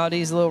giving me all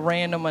these little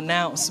random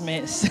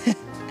announcements.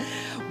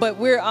 But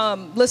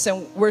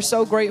we're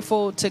so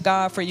grateful to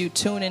God for you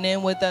tuning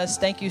in with us.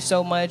 Thank you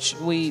so much.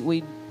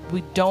 We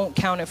don't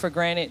count it for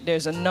granted.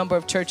 There's a number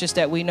of churches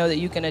that we know that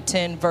you can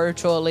attend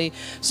virtually.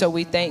 So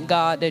we thank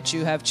God that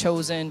you have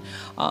chosen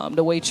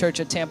the Way Church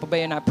of Tampa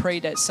Bay. And I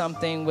pray that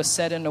something was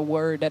said in the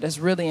word that has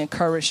really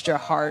encouraged your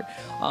heart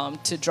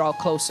to draw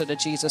closer to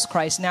Jesus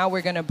Christ. Now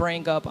we're going to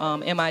bring up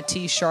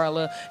MIT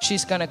Charla.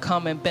 She's going to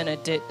come and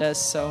benedict us.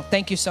 So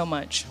thank you so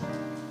much.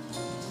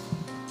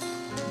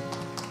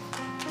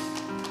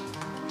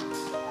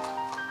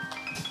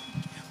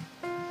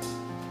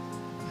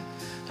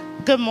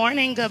 Good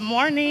morning. Good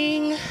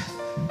morning.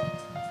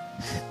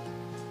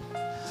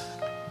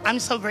 I'm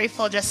so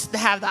grateful just to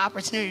have the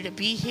opportunity to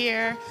be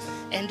here.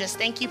 And just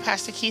thank you,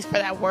 Pastor Keith, for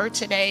that word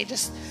today.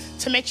 Just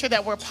to make sure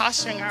that we're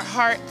posturing our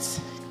hearts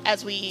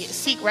as we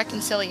seek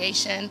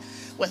reconciliation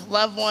with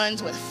loved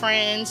ones, with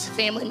friends,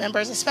 family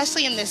members,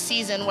 especially in this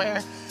season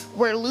where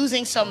we're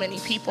losing so many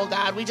people,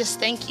 God. We just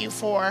thank you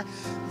for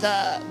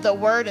the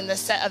word and the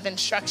set of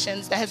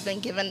instructions that has been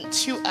given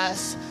to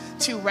us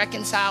to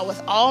reconcile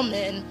with all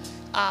men.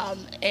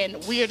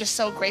 And we are just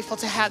so grateful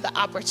to have the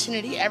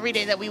opportunity. Every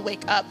day that we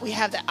wake up, we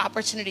have the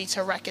opportunity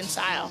to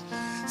reconcile.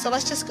 So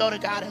let's just go to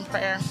God in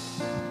prayer.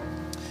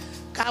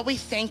 God, we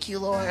thank you,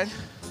 Lord.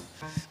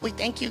 We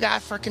thank you,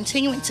 God, for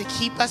continuing to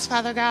keep us,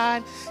 Father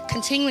God,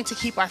 continuing to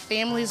keep our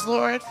families,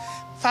 Lord.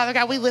 Father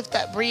God, we lift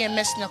up Bree and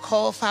Miss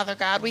Nicole, Father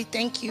God. We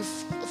thank you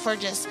for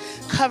just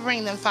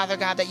covering them, Father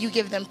God, that you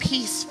give them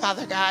peace,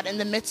 Father God, in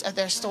the midst of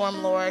their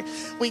storm, Lord.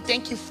 We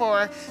thank you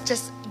for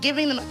just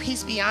giving them a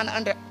peace beyond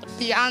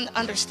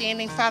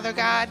understanding, Father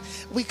God.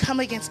 We come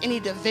against any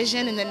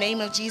division in the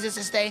name of Jesus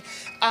as they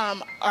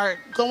are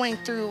going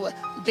through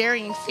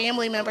burying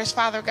family members,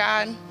 Father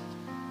God.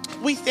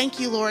 We thank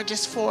you, Lord,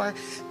 just for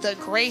the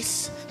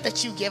grace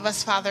that you give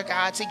us, Father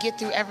God, to get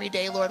through every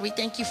day, Lord. We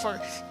thank you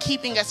for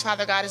keeping us,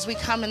 Father God, as we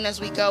come and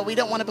as we go. We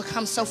don't want to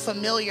become so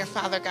familiar,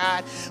 Father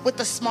God, with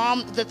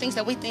the things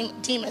that we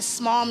deem as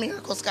small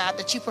miracles, God,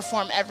 that you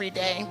perform every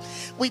day.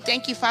 We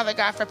thank you, Father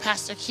God, for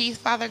Pastor Keith,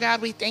 Father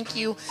God. We thank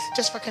you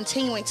just for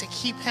continuing to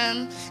keep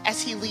him as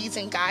he leads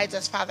and guides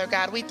us, Father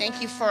God. We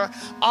thank you for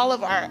all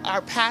of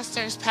our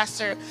pastors,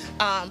 Pastor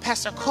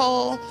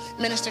Cole,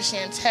 Minister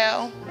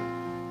Chantel.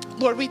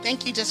 Lord, we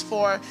thank you just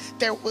for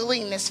their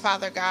willingness,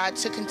 Father God,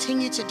 to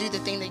continue to do the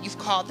thing that you've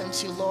called them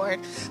to,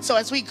 Lord. So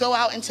as we go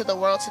out into the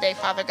world today,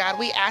 Father God,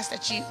 we ask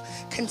that you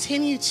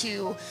continue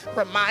to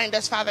remind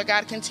us, Father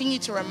God, continue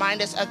to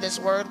remind us of this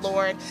word,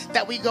 Lord,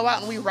 that we go out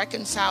and we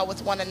reconcile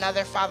with one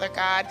another, Father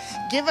God.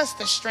 Give us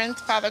the strength,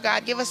 Father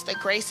God. Give us the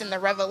grace and the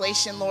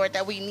revelation, Lord,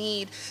 that we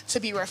need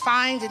to be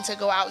refined and to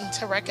go out and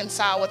to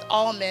reconcile with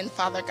all men,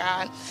 Father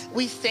God.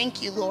 We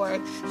thank you,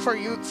 Lord, for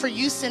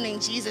you sending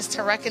Jesus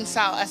to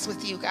reconcile us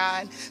with you, God,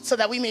 so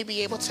that we may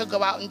be able to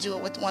go out and do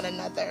it with one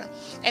another.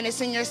 And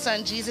it's in your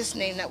Son, Jesus'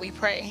 name, that we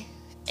pray.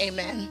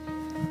 Amen.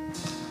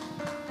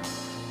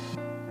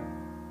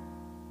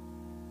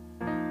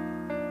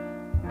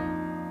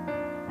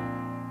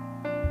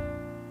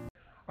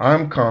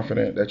 I'm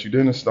confident that you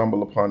didn't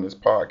stumble upon this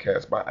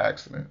podcast by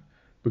accident,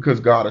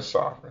 because God is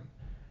sovereign.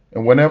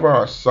 And whenever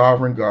our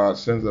sovereign God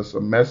sends us a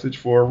message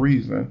for a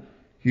reason,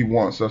 he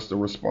wants us to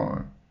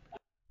respond.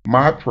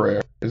 My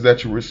prayer is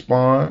that you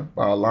respond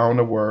by allowing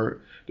the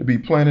word to be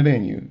planted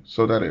in you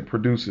so that it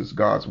produces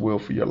God's will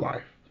for your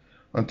life.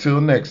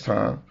 Until next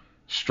time,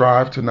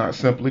 strive to not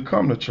simply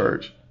come to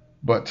church,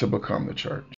 but to become the church.